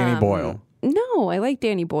 Danny Boyle. No, I like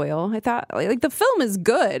Danny Boyle. I thought like the film is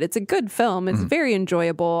good. It's a good film. It's very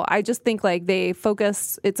enjoyable. I just think like they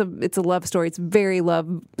focus. It's a love story. It's very love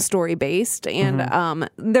story based. And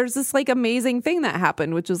there's this like amazing thing that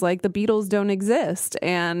happened, which is like the Beatles don't exist.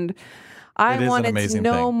 And I wanted to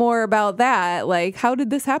know more about that. Like, how did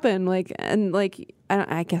this happen? Like, and like,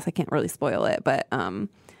 I guess I can't really spoil it, but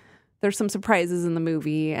there's some surprises in the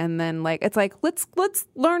movie, and then like it's like let's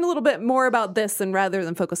learn a little bit more about this, and rather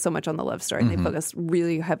than focus so much on the love story, and they focus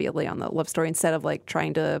really heavily on the love story instead of like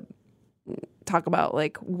trying to talk about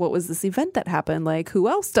like what was this event that happened, like who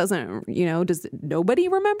else doesn't, does nobody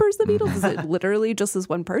remembers the Beatles? Is it literally just this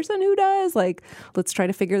one person who does? Like, let's try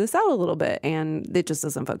to figure this out a little bit. And it just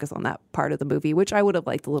doesn't focus on that part of the movie, which I would have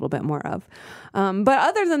liked a little bit more of. But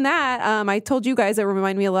other than that, I told you guys it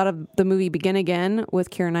reminded me a lot of the movie Begin Again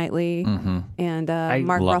with Keira Knightley and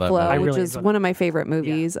Mark Ruffalo, which is one of my favorite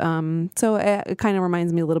movies. Yeah. So it kind of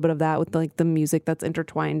reminds me a little bit of that with like the music that's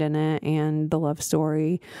intertwined in it and the love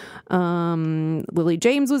story. Lily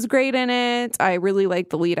James was great in it. I really like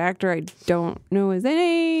the lead actor. I don't know his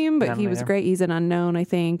name, but he was great. He's an unknown, I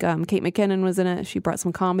think. Kate McKinnon was in it. She brought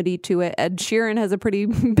some comedy to it. Ed Sheeran has a pretty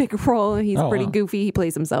big role. He's pretty goofy. He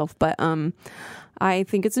plays himself, but I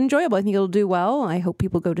think it's enjoyable. I think it'll do well. I hope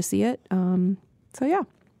people go to see it. So yeah.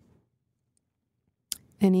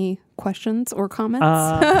 Any questions or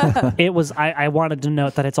comments? It was. I wanted to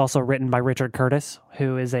note that it's also written by Richard Curtis,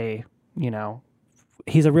 who is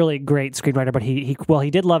he's a really great screenwriter. But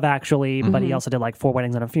he did Love Actually, but he also did like 4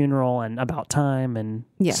 Weddings and a Funeral and About Time. And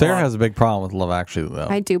Sarah has a big problem with Love Actually, though.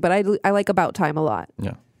 I do, but I like About Time a lot.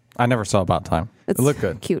 Yeah, I never saw About Time. It looked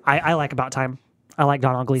good. Cute. I like About Time. I like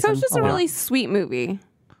Donald Gleason. So it's just a really sweet movie.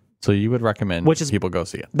 So you would recommend people go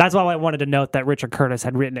see it? That's why I wanted to note that Richard Curtis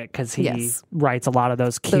had written it, because he writes a lot of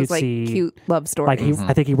those cutesy, cute love stories.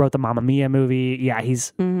 I think he wrote the Mamma Mia movie. Yeah,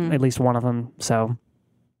 he's at least one of them. So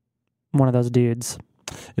one of those dudes.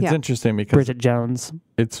 It's interesting because Bridget Jones.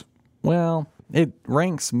 It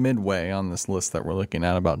ranks midway on this list that we're looking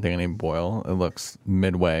at about Danny Boyle. It looks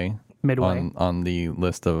midway on the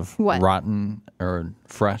list of rotten or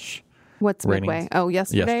fresh. What's ratings. midway? Oh,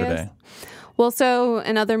 yesterday. Well, so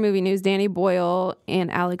in other movie news, Danny Boyle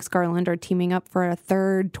and Alex Garland are teaming up for a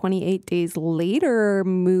third 28 Days Later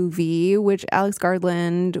movie, which Alex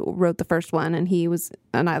Garland wrote the first one, and he was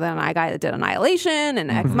the guy that did Annihilation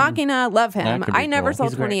and Ex Machina. Love him. I never saw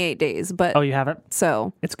 28 Days, but you haven't?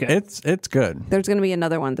 So it's good. It's good. There's going to be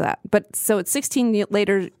another one to that, but so it's 16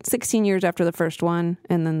 years after the first one,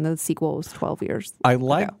 and then the sequel was 12 years. I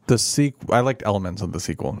liked the sequel. I liked elements of the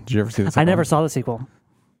sequel. Did you ever see the sequel? I never saw the sequel.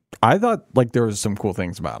 I thought like there was some cool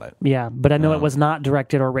things about it. Yeah, but I know it was not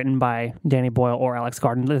directed or written by Danny Boyle or Alex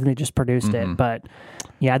Garland. They just produced it. But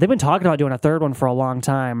yeah, they've been talking about doing a third one for a long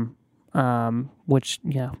time. Which I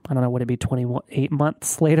don't know, would it be 28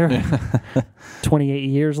 months later? 28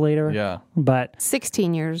 years later? Yeah. But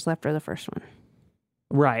 16 years after the first one.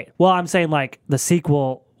 Right. Well, I'm saying like the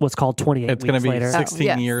sequel was called 28 It's going to be later.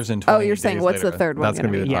 16 years and 28 you're saying days what's later. the third one? That's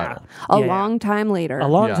going to be the title. A long time later. A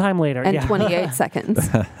long time later. And 28 seconds.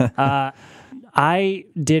 I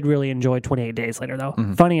did really enjoy 28 Days Later, though.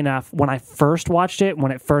 Funny enough, when I first watched it,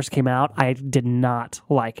 when it first came out, I did not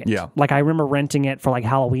like it. Yeah. Like, I remember renting it for, like,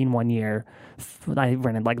 Halloween one year. I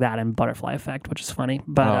rented, like, that and Butterfly Effect, which is funny.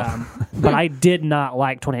 But but I did not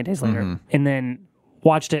like 28 Days Later. And then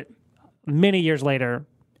watched it many years later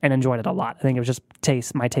and enjoyed it a lot. I think it was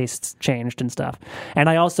just my tastes changed and stuff. And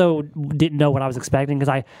I also didn't know what I was expecting,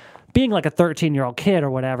 because being like a 13-year-old kid or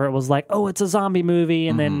whatever, it was like, oh, it's a zombie movie.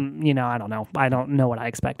 And then, I don't know. I don't know what I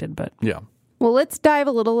expected, but. Yeah. Well, let's dive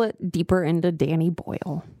a little deeper into Danny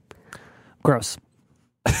Boyle. Gross.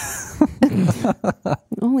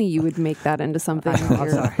 Only you would make that into something. I'm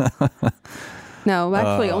sorry. No,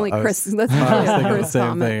 actually, only Chris. That's actually a Chris same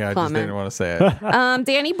comment. thing. I just didn't want to say it.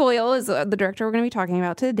 Danny Boyle is the director we're going to be talking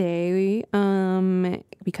about today,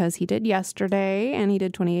 because he did Yesterday and he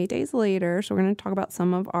did 28 Days Later. So we're going to talk about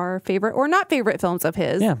some of our favorite or not favorite films of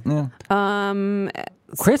his. Yeah.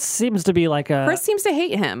 Chris seems to be like Chris seems to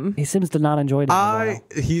hate him. He seems to not enjoy it.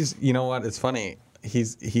 He's. You know what? It's funny.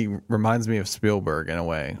 He reminds me of Spielberg in a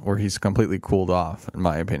way, where he's completely cooled off, in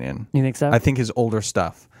my opinion. You think so? I think his older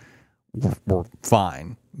stuff were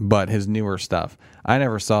fine, but his newer stuff, I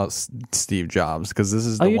never saw Steve Jobs, because this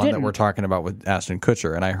is the one that we're talking about with Ashton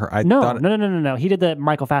Kutcher, and I heard No. He did the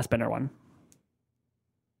Michael Fassbender one.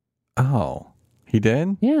 Oh, he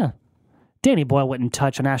did? Yeah. Danny Boyle wouldn't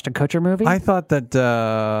touch an Ashton Kutcher movie. I thought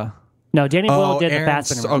that. No, Danny Boyle did the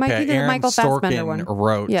Fassbender one. Okay, he did the Michael Fassbender one.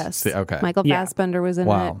 Wrote. Yes. Okay. Michael Fassbender was in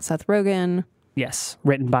it. Seth Rogen. Yes,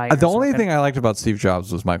 written by. The only thing I liked about Steve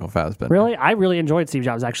Jobs was Michael Fassbender. Really, I really enjoyed Steve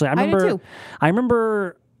Jobs. Actually, I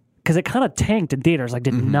remember because it kind of tanked in theaters, like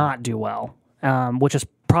did not do well, which is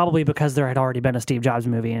probably because there had already been a Steve Jobs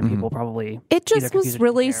movie and people probably it just was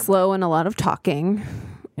really slow and a lot of talking.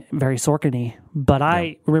 Very Sorkin-y, but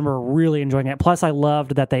I remember really enjoying it. Plus, I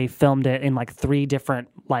loved that they filmed it in like 3 different,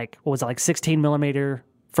 like what was it, like 16 millimeter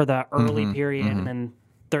for the early period, and then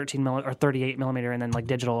 13 or 38 millimeter, and then like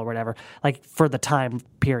digital or whatever, like for the time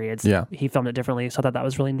periods. Yeah, he filmed it differently, so I thought that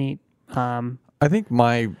was really neat. I think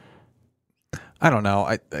I don't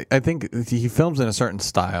know. I think he films in a certain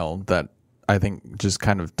style that I think just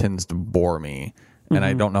kind of tends to bore me. And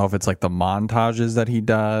I don't know if it's like the montages that he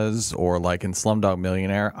does, or like in Slumdog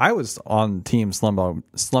Millionaire. I was on team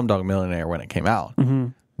Slumdog Millionaire when it came out.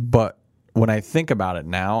 But when I think about it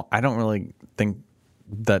now, I don't really think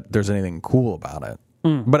that there's anything cool about it.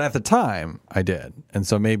 But at the time, I did. And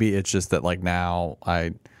so maybe it's just that like now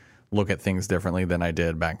I look at things differently than I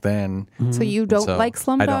did back then. So you don't like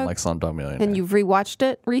Slumdog? I don't like Slumdog Millionaire. And you've rewatched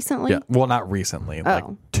it recently? Yeah. Well, not recently, like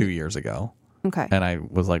 2 years ago. Okay. And I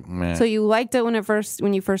was like, meh. So you liked it when you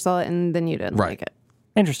first saw it, and then you didn't like it.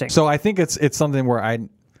 Interesting. So I think it's something where I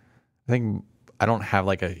think I don't have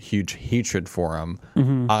like a huge hatred for him.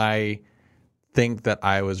 Mm-hmm. I think that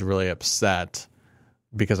I was really upset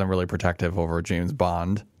because I'm really protective over James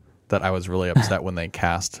Bond, that I was really upset when they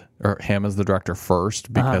cast him as the director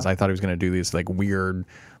first, because I thought he was going to do these like weird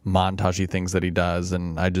montagey things that he does,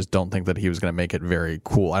 and I just don't think that he was going to make it very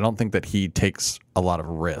cool. I don't think that he takes a lot of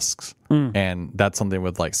risks, and that's something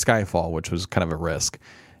with like Skyfall, which was kind of a risk,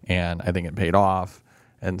 and I think it paid off,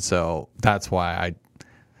 and so that's why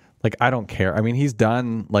I don't care. I mean, he's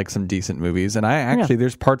done like some decent movies, and I actually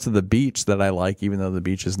there's parts of The Beach that I like, even though The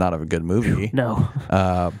Beach is not a good movie. No,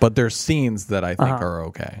 but there's scenes that I think are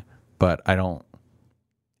okay, but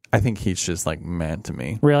I think he's just like meant to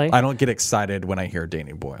me. Really? I don't get excited when I hear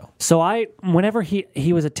Danny Boyle. So whenever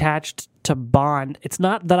he was attached to Bond, it's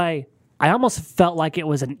not that I almost felt like it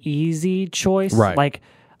was an easy choice. Right. Like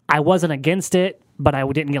I wasn't against it, but I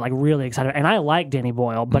didn't get like really excited. And I like Danny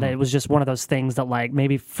Boyle, but it was just one of those things that like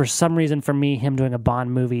maybe for some reason for me, him doing a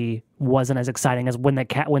Bond movie wasn't as exciting as when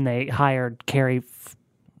they hired Carrie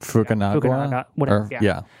Fukunaga, whatever.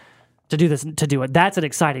 Yeah. To do it. That's an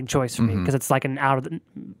exciting choice for me because it's like an out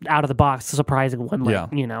of the box, surprising one.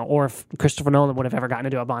 Like, or if Christopher Nolan would have ever gotten to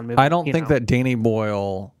do a Bond movie. I don't think that Danny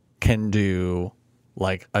Boyle can do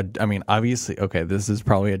like I mean, obviously, okay, this is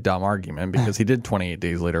probably a dumb argument because he did 28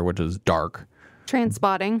 Days Later, which is dark.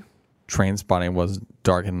 Trainspotting Was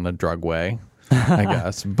dark in the drug way, I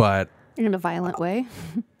guess, but in a violent way.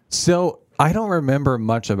 So I don't remember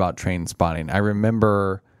much about Trainspotting. I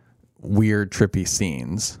remember weird, trippy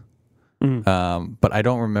scenes. But I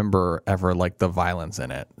don't remember ever like the violence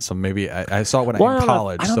in it. So maybe I saw it when I was in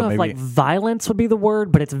college. I don't know if like violence would be the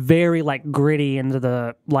word, but it's very like gritty into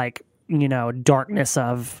the like, darkness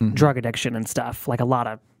of drug addiction and stuff. Like a lot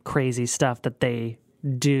of crazy stuff that they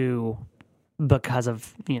do because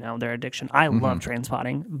of, their addiction. I love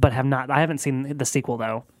Trainspotting, but I haven't seen the sequel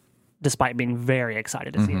though, despite being very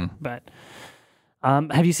excited to see it. But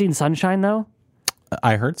have you seen Sunshine though?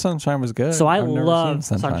 I heard Sunshine was good. So I love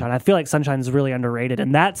Sunshine. I feel like Sunshine is really underrated,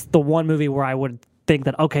 and that's the one movie where I would think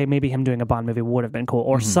that okay, maybe him doing a Bond movie would have been cool,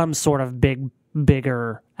 or some sort of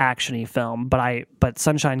bigger actiony film. But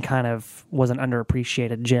Sunshine kind of was an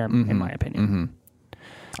underappreciated gem in my opinion.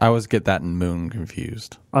 I always get that and Moon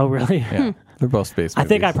confused. Oh, really? Yeah, they're both space movies. I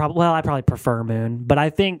think I probably prefer Moon, but I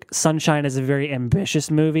think Sunshine is a very ambitious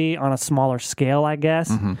movie on a smaller scale, I guess.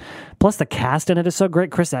 Plus, the cast in it is so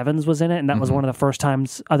great. Chris Evans was in it, and that was one of the first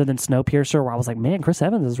times, other than Snowpiercer, where I was like, man, Chris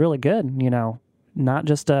Evans is really good. Not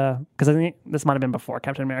just because I think this might have been before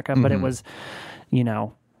Captain America, but it was,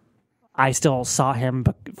 I still saw him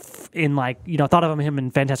in thought of him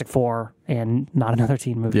in Fantastic Four and not another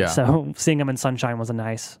teen movie. Yeah. So seeing him in Sunshine was a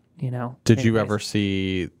nice, Did you ever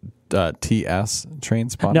see T.S.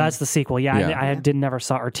 Trainspotting? No, that's the sequel. Yeah. I never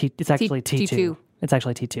saw, or it's actually T2. It's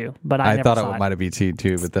actually T2, but I never thought saw it might be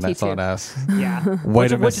T2, but then T2. I saw an S. Yeah. Way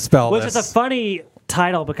to misspell this. Which is a funny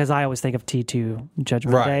title because I always think of T2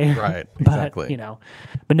 Judgment Day. Right, exactly.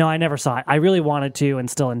 But no, I never saw it. I really wanted to and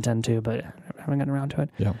still intend to, but I haven't gotten around to it.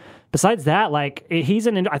 Yeah. Besides that, like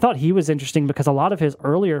I thought he was interesting because a lot of his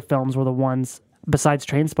earlier films were the ones, besides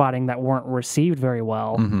Trainspotting, that weren't received very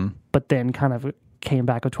well, but then kind of came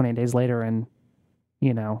back with 28 Days Later, and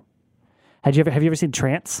have you ever seen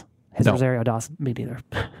Trance? No. Rosario Dawson, me neither.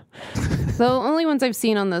 The only ones I've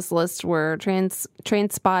seen on this list were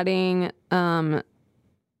Trainspotting,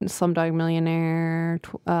 Slumdog Millionaire.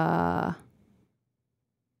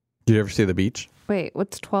 Did you ever see The Beach? Wait,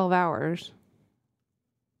 what's 12 hours?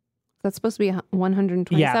 That's supposed to be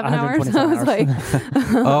 127 hours? I was like,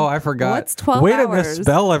 oh, I forgot. What's 12 Way hours? Way to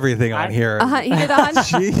misspell everthing on here.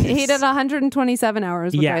 He did 127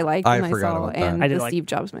 hours, which I liked and I saw, and the Steve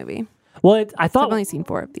Jobs movie. Well, I've only seen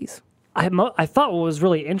 4 of these. I thought what was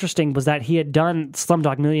really interesting was that he had done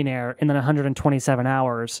Slumdog Millionaire in 127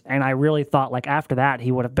 hours, and I really thought like after that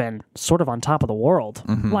he would have been sort of on top of the world,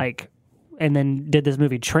 and then did this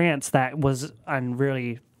movie Trance that was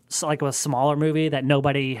really like a smaller movie that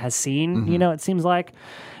nobody has seen, it seems like,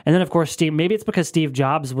 and then of course maybe it's because Steve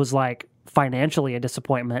Jobs was like financially a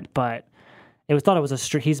disappointment, but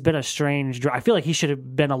he's been a strange. I feel like he should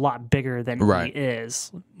have been a lot bigger than he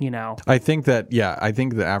is. I think that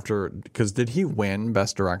after, because did he win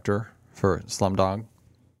Best Director for Slumdog?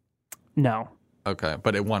 No. Okay,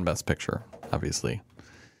 but it won Best Picture, obviously.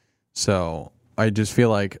 So I just feel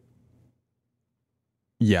like,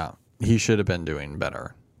 he should have been doing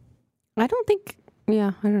better. I don't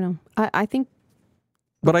know. I think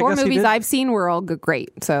but 4 movies I've seen were all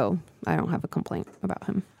great. So I don't have a complaint about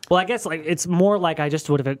him. Well, I guess like it's more like I just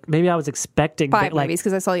would have. Maybe I was expecting 5 movies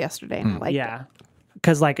because I saw yesterday and I liked it.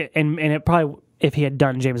 Because like and it probably if he had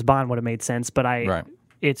done James Bond would have made sense. But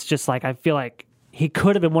it's just like I feel like he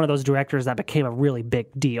could have been one of those directors that became a really big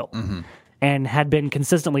deal and had been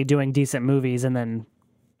consistently doing decent movies, and then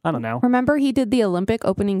I don't know. Remember, he did the Olympic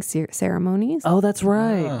opening ceremonies. Oh, that's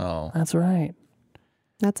right. Oh. That's right.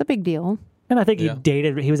 That's a big deal. And I think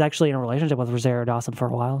he was actually in a relationship with Rosario Dawson for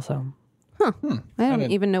a while, so. I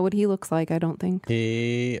don't even know what he looks like, I don't think.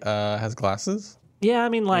 He has glasses? Yeah, I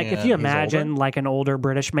mean, like, if you imagine, like, an older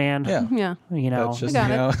British man. Yeah. You know. That's just,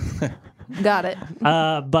 Got it.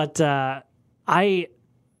 But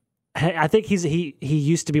I think he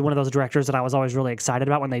used to be one of those directors that I was always really excited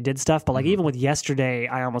about when they did stuff. But, like, even with Yesterday,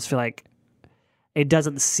 I almost feel like it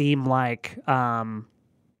doesn't seem like...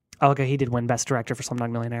 okay, he did win Best Director for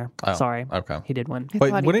Slumdog Millionaire. Oh, sorry. Okay. He did win.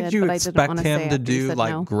 But wouldn't you expect him to do,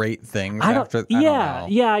 like, great things after...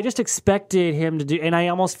 Yeah, I just expected him to do... And I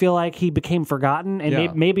almost feel like he became forgotten.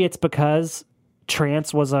 And maybe it's because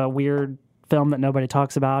Trance was a weird film that nobody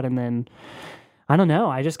talks about, and then... I don't know.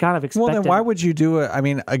 I just kind of expected... Well, then why would you do it? I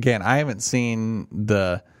mean, again, I haven't seen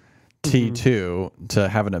the T2 to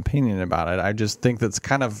have an opinion about it. I just think that's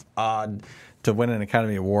kind of odd to win an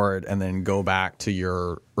Academy Award and then go back to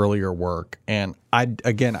your earlier work. And I don't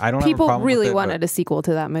have a problem with it. People really wanted a sequel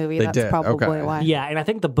to that movie. That's probably why. Yeah, and I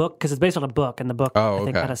think the book, because it's based on a book, and the book I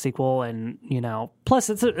think had a sequel, and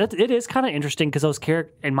plus it is kind of interesting because those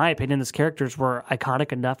in my opinion, those characters were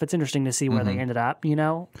iconic enough. It's interesting to see where they ended up.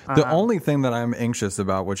 The only thing that I'm anxious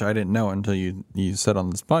about, which I didn't know until you said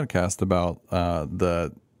on this podcast about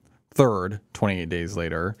the third 28 Days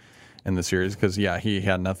Later in the series, because he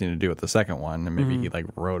had nothing to do with the second one, and maybe he like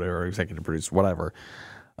wrote it or executive produced, whatever.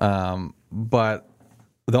 But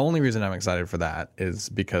the only reason I'm excited for that is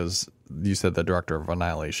because you said the director of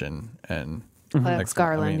Annihilation and Alex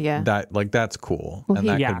Garland, that's cool, and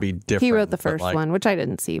that could be different. He wrote the first one, which I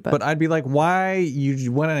didn't see, but I'd be like, why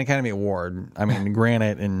you won an Academy Award? I mean,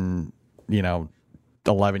 granted, in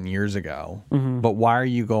 11 years ago, but why are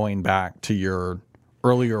you going back to your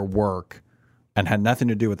earlier work and had nothing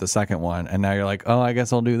to do with the second one, and now you're like, oh, I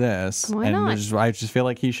guess I'll do this. Why not? I just feel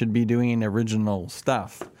like he should be doing original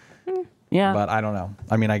stuff. Yeah, but I don't know.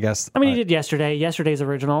 I mean, I guess. He did Yesterday's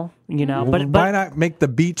original. But why not make The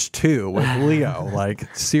Beach 2 with Leo?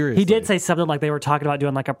 Like, seriously, he did say something like they were talking about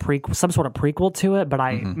doing like a some sort of prequel to it. But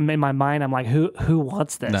in my mind, I'm like, who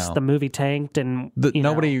wants this? No. The movie tanked, and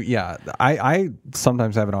nobody. Yeah, I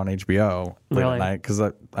sometimes have it on HBO late at night because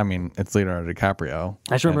it's Leonardo DiCaprio.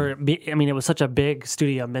 I just remember. It was such a big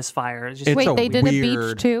studio misfire. Wait, they did a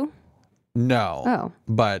Beach too? No. Oh.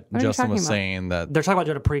 But Justin was saying that they're talking about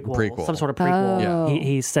doing a prequel. Some sort of prequel. Oh. Yeah.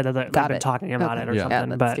 He said that they've been talking about it or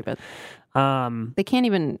something. That's stupid. They can't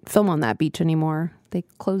even film on that beach anymore. They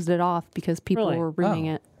closed it off because people were ruining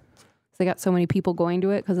it. So they got so many people going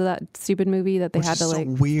to it because of that stupid movie that they had to like.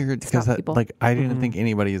 So weird because I didn't think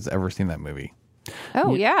anybody has ever seen that movie.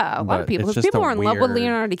 Oh yeah, a lot of people. People were in love with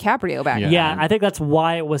Leonardo DiCaprio back then. Yeah, I think that's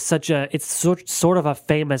why it was it's sort of a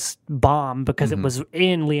famous bomb because it was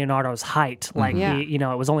in Leonardo's height. Like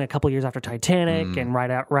it was only a couple years after Titanic and right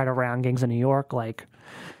around Gangs of New York. Like,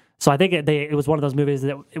 so I think it was one of those movies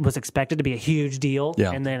that it was expected to be a huge deal,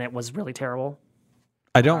 and then it was really terrible.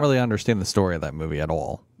 I don't really understand the story of that movie at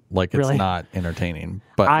all. Like, it's not entertaining.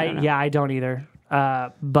 But I don't either.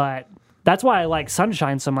 But. That's why I like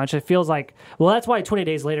Sunshine so much. It feels like, that's why 20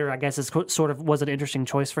 Days Later, I guess, was an interesting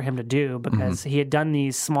choice for him to do because he had done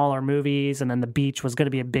these smaller movies, and then The Beach was going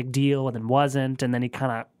to be a big deal, and then wasn't, and then he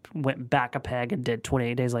kind of went back a peg and did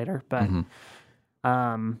 28 Days Later. But,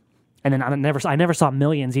 and then I never saw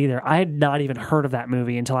Millions either. I had not even heard of that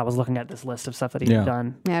movie until I was looking at this list of stuff that he had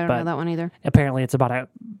done. Yeah, I don't know that one either. Apparently, it's about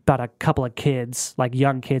a couple of kids, like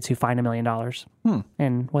young kids, who find $1 million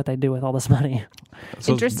and what they do with all this money.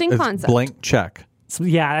 So interesting concept. Blank check. So,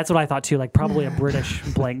 yeah, that's what I thought too. Like probably a British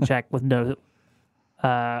blank check with no.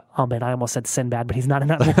 Oh man, I almost said Sinbad, but he's not in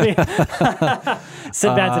that movie.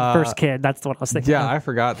 Sinbad's the first kid. That's what I was thinking. Yeah, I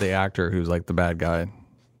forgot the actor who's like the bad guy.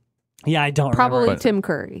 Yeah, I don't probably remember. Tim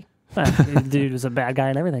Curry. The dude was a bad guy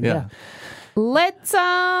and everything. Yeah. Let's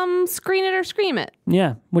screen it or scream it.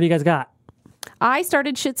 Yeah. What do you guys got? I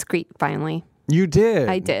started Schitt's Creek finally. You did?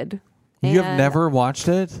 I did. You have never watched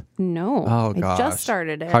it? No. Oh, gosh. I just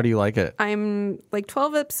started it. How do you like it? I'm like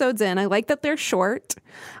 12 episodes in. I like that they're short.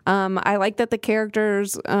 I like that the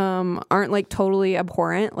characters aren't like totally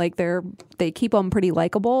abhorrent. Like they keep them pretty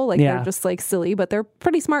likable. Like they're just like silly, but they're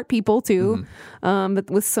pretty smart people too.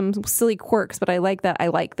 But with some silly quirks. But I like that. I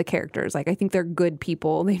like the characters. Like I think they're good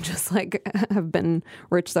people. They just like have been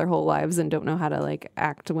rich their whole lives and don't know how to like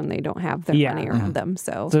act when they don't have their money around them.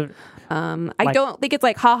 So I don't think it's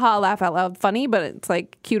like haha laugh out loud funny, but it's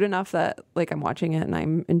like cute enough that like I'm watching it and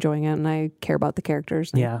I'm enjoying it and I care about the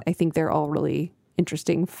characters. I think they're all really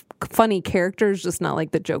interesting, funny characters, just not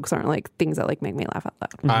like the jokes aren't like things that like make me laugh out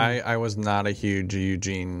loud. I was not a huge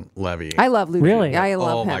Eugene Levy. I love Eugene. Really? I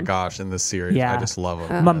love him. Oh my gosh, in this series. I just love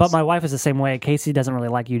him. But my wife is the same way. Casey doesn't really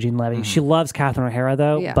like Eugene Levy. She loves Catherine O'Hara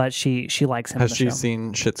though, but she likes him. Has she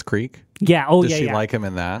seen Schitt's Creek? Yeah. Does she like him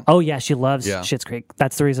in that? Oh yeah, she loves Schitt's Creek.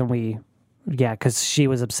 That's the reason because she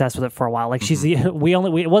was obsessed with it for a while. Like it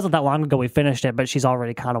wasn't that long ago we finished it, but she's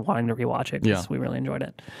already kind of wanting to rewatch it because we really enjoyed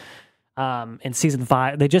it. In season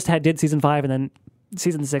 5, they just did season 5, and then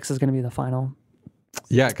season 6 is going to be the final.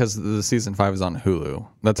 Yeah, because the season 5 is on Hulu.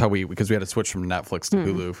 That's how because we had to switch from Netflix to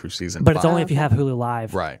Hulu for season 5. But it's only if you have Hulu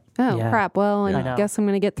Live. Right. Oh, crap. Well, I guess I'm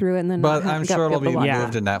going to get through it and then... But I'm sure it'll be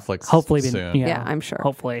moved to Netflix hopefully soon. Yeah, I'm sure.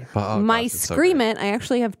 Hopefully. My Scream It, I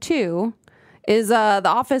actually have 2. Is The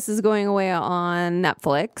Office is going away on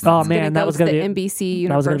Netflix. Oh man, that was going to be the NBC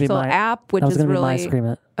Universal app, which is really my Scream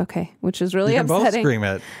It. Okay, which is really you can upsetting. Both Scream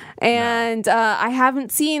It. And I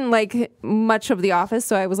haven't seen like much of The Office,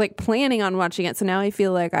 so I was like planning on watching it. So now I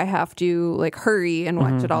feel like I have to like hurry and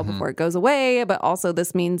watch it all before it goes away. But also,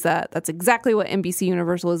 this means that that's exactly what NBC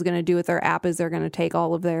Universal is going to do with their app. Is they're going to take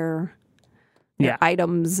all of their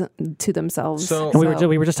items to themselves. So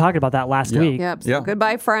we were just talking about that last week. Yep. So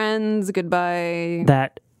goodbye, Friends. Goodbye.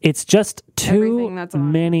 That it's just too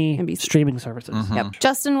many streaming services. Yep.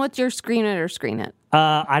 Justin, what's your Screen It or Screen It?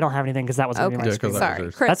 I don't have anything because that was going to be my Screen It.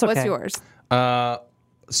 Sorry, Chris. That's okay. What's yours?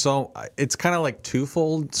 So it's kind of like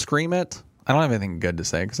twofold Scream It. I don't have anything good to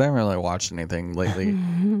say because I haven't really watched anything lately.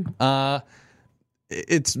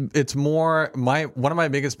 It's more one of my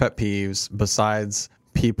biggest pet peeves besides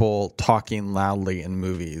people talking loudly in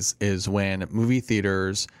movies is when movie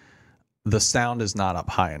theaters the sound is not up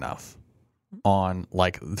high enough on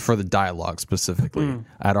like for the dialogue specifically.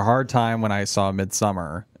 I had a hard time when I saw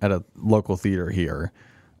Midsummer at a local theater here.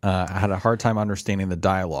 I had a hard time understanding the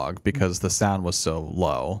dialogue because the sound was so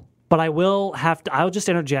low. But I'll just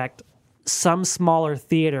interject, some smaller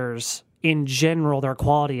theaters in general their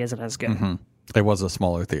quality isn't as good. It was a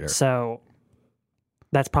smaller theater. So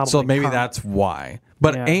that's probably so maybe that's why.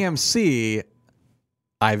 But AMC,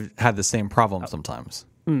 I've had the same problem sometimes.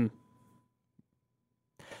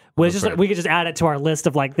 We could just add it to our list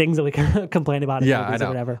of like things that we can complain about in movies or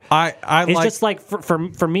whatever. It's just like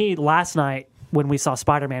for me last night when we saw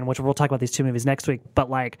Spider-Man, which we'll talk about these 2 movies next week, but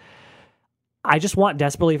like I just want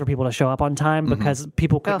desperately for people to show up on time because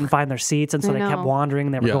people couldn't find their seats, and so they kept wandering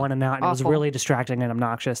and they were going in and out, and it was really distracting and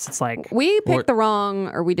obnoxious. It's like we picked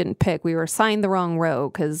we didn't pick. We were assigned the wrong row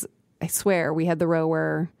because I swear we had the row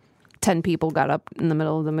where 10 people got up in the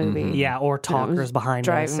middle of the movie. Yeah, or talkers behind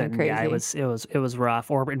us, and crazy. yeah, it was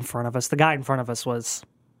rough. Or in front of us, the guy in front of us was.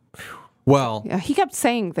 Well, yeah, he kept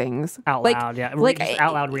saying things out loud, out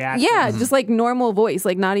loud reactions. Yeah, just like normal voice,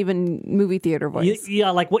 like not even movie theater voice.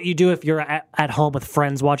 Yeah, like what you do if you're at home with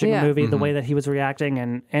friends watching a movie. The way that he was reacting,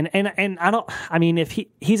 and I don't. I mean, if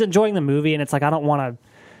he's enjoying the movie, and it's like I don't want to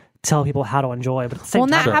tell people how to enjoy, but at the same time,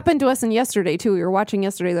 that happened to us in yesterday too. We were watching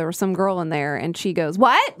yesterday. There was some girl in there, and she goes,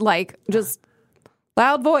 "What?" Like just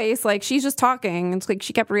loud voice, like she's just talking. It's like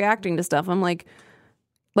she kept reacting to stuff. I'm like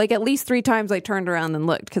at least 3 times I turned around and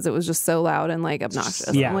looked because it was just so loud and like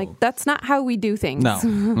obnoxious. Yeah. I'm like, that's not how we do things.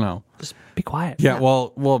 No. Just be quiet. Yeah,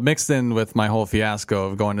 well, mixed in with my whole fiasco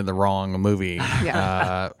of going to the wrong movie,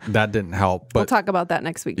 that didn't help. But we'll talk about that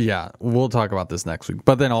next week. Yeah, we'll talk about this next week.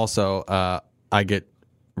 But then also, I get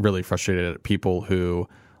really frustrated at people who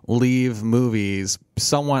leave movies.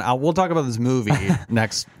 We'll talk about this movie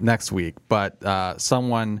next week. But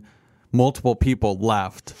multiple people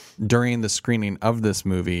left during the screening of this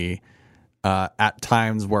movie at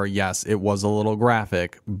times where, yes, it was a little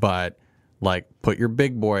graphic, but like put your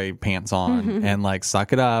big boy pants on and like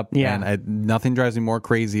suck it up. Yeah. And nothing drives me more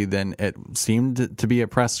crazy than it seemed to be a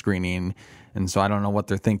press screening. And so I don't know what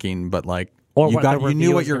they're thinking, but like, you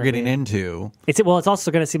knew what you're getting into. It's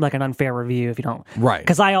also going to seem like an unfair review if you don't. Right.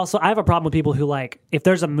 Because I have a problem with people who like, if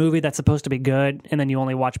there's a movie that's supposed to be good and then you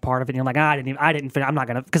only watch part of it and you're like, I didn't fit. I'm not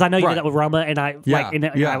going to, because I know you did that with Roma and I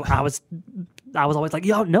was I was always like,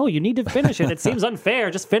 yo, no, you need to finish it. It seems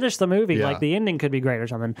unfair. Just finish the movie. Yeah. Like the ending could be great or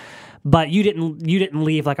something. But you didn't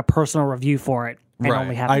leave like a personal review for it. And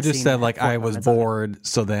only I just said like I was bored,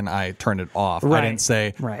 so then I turned it off. I didn't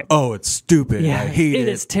say, oh, it's stupid. I hate it. It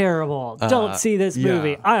is terrible. Don't see this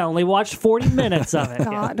movie. I only watched 40 minutes of it.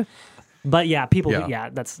 God. But yeah, people.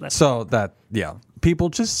 Yeah, that's so that people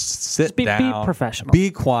just sit down, be professional,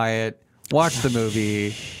 be quiet, watch the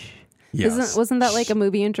movie. Yes. Wasn't that like a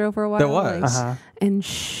movie intro for a while? That was. Like, and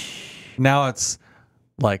now it's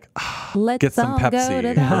like, let's get some all Pepsi. go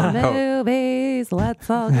to the movies. Let's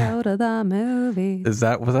all go to the movies. Was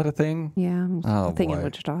that a thing? Yeah, I'm thinking in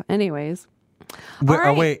Wichita. Anyways.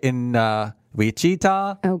 Oh, wait, in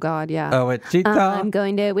Wichita? Oh, God, yeah. Oh, Wichita? I'm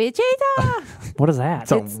going to Wichita. What is that?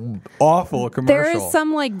 It's an awful commercial. There is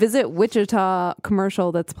some like Visit Wichita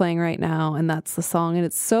commercial that's playing right now, and that's the song, and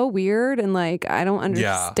it's so weird, and like I don't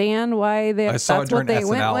understand why they. I saw that's it during what they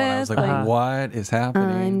SNL, went with. And I was like, what is happening?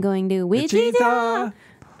 I'm going to Wichita.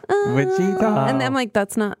 Wichita. And I'm like,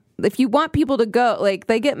 that's not. If you want people to go, like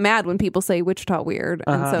they get mad when people say Wichita weird,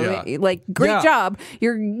 and so like great job.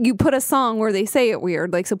 You put a song where they say it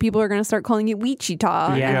weird, like so people are going to start calling it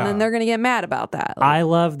Wichita, and then they're going to get mad about that. Like, I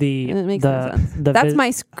love it makes no sense. That's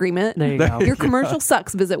my screamment. There you go. Your commercial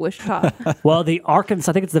sucks. Visit Wichita. Well, the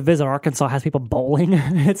Arkansas, I think it's the Visit Arkansas has people bowling.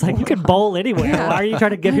 It's like you can bowl anywhere. Yeah. Why are you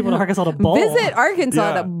trying to get people to Arkansas to bowl? Visit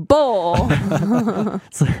Arkansas to bowl.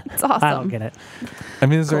 It's awesome. I don't get it. I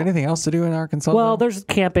mean, is there anything else to do in Arkansas? Well, there's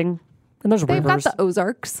camping. And there's They've rivers. got the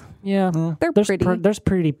Ozarks. Yeah, they're pretty. There's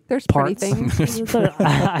pretty. There's parts. pretty things.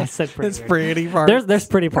 I said pretty. It's pretty parts. There's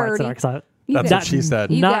pretty parts in Arkansas. That's what she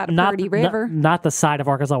said. You got a pretty river. Not the side of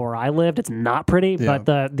Arkansas where I lived. It's not pretty, but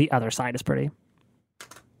the other side is pretty.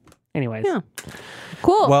 Anyways. Yeah.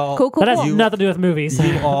 Cool. Well, cool. That has nothing to do with movies.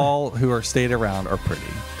 You all who are stayed around are pretty.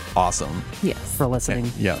 Awesome. Yes. For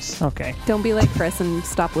listening. Yes. Okay. Don't be like Chris and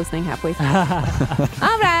stop listening halfway through.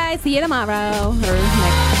 All right. See you tomorrow or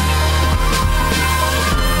next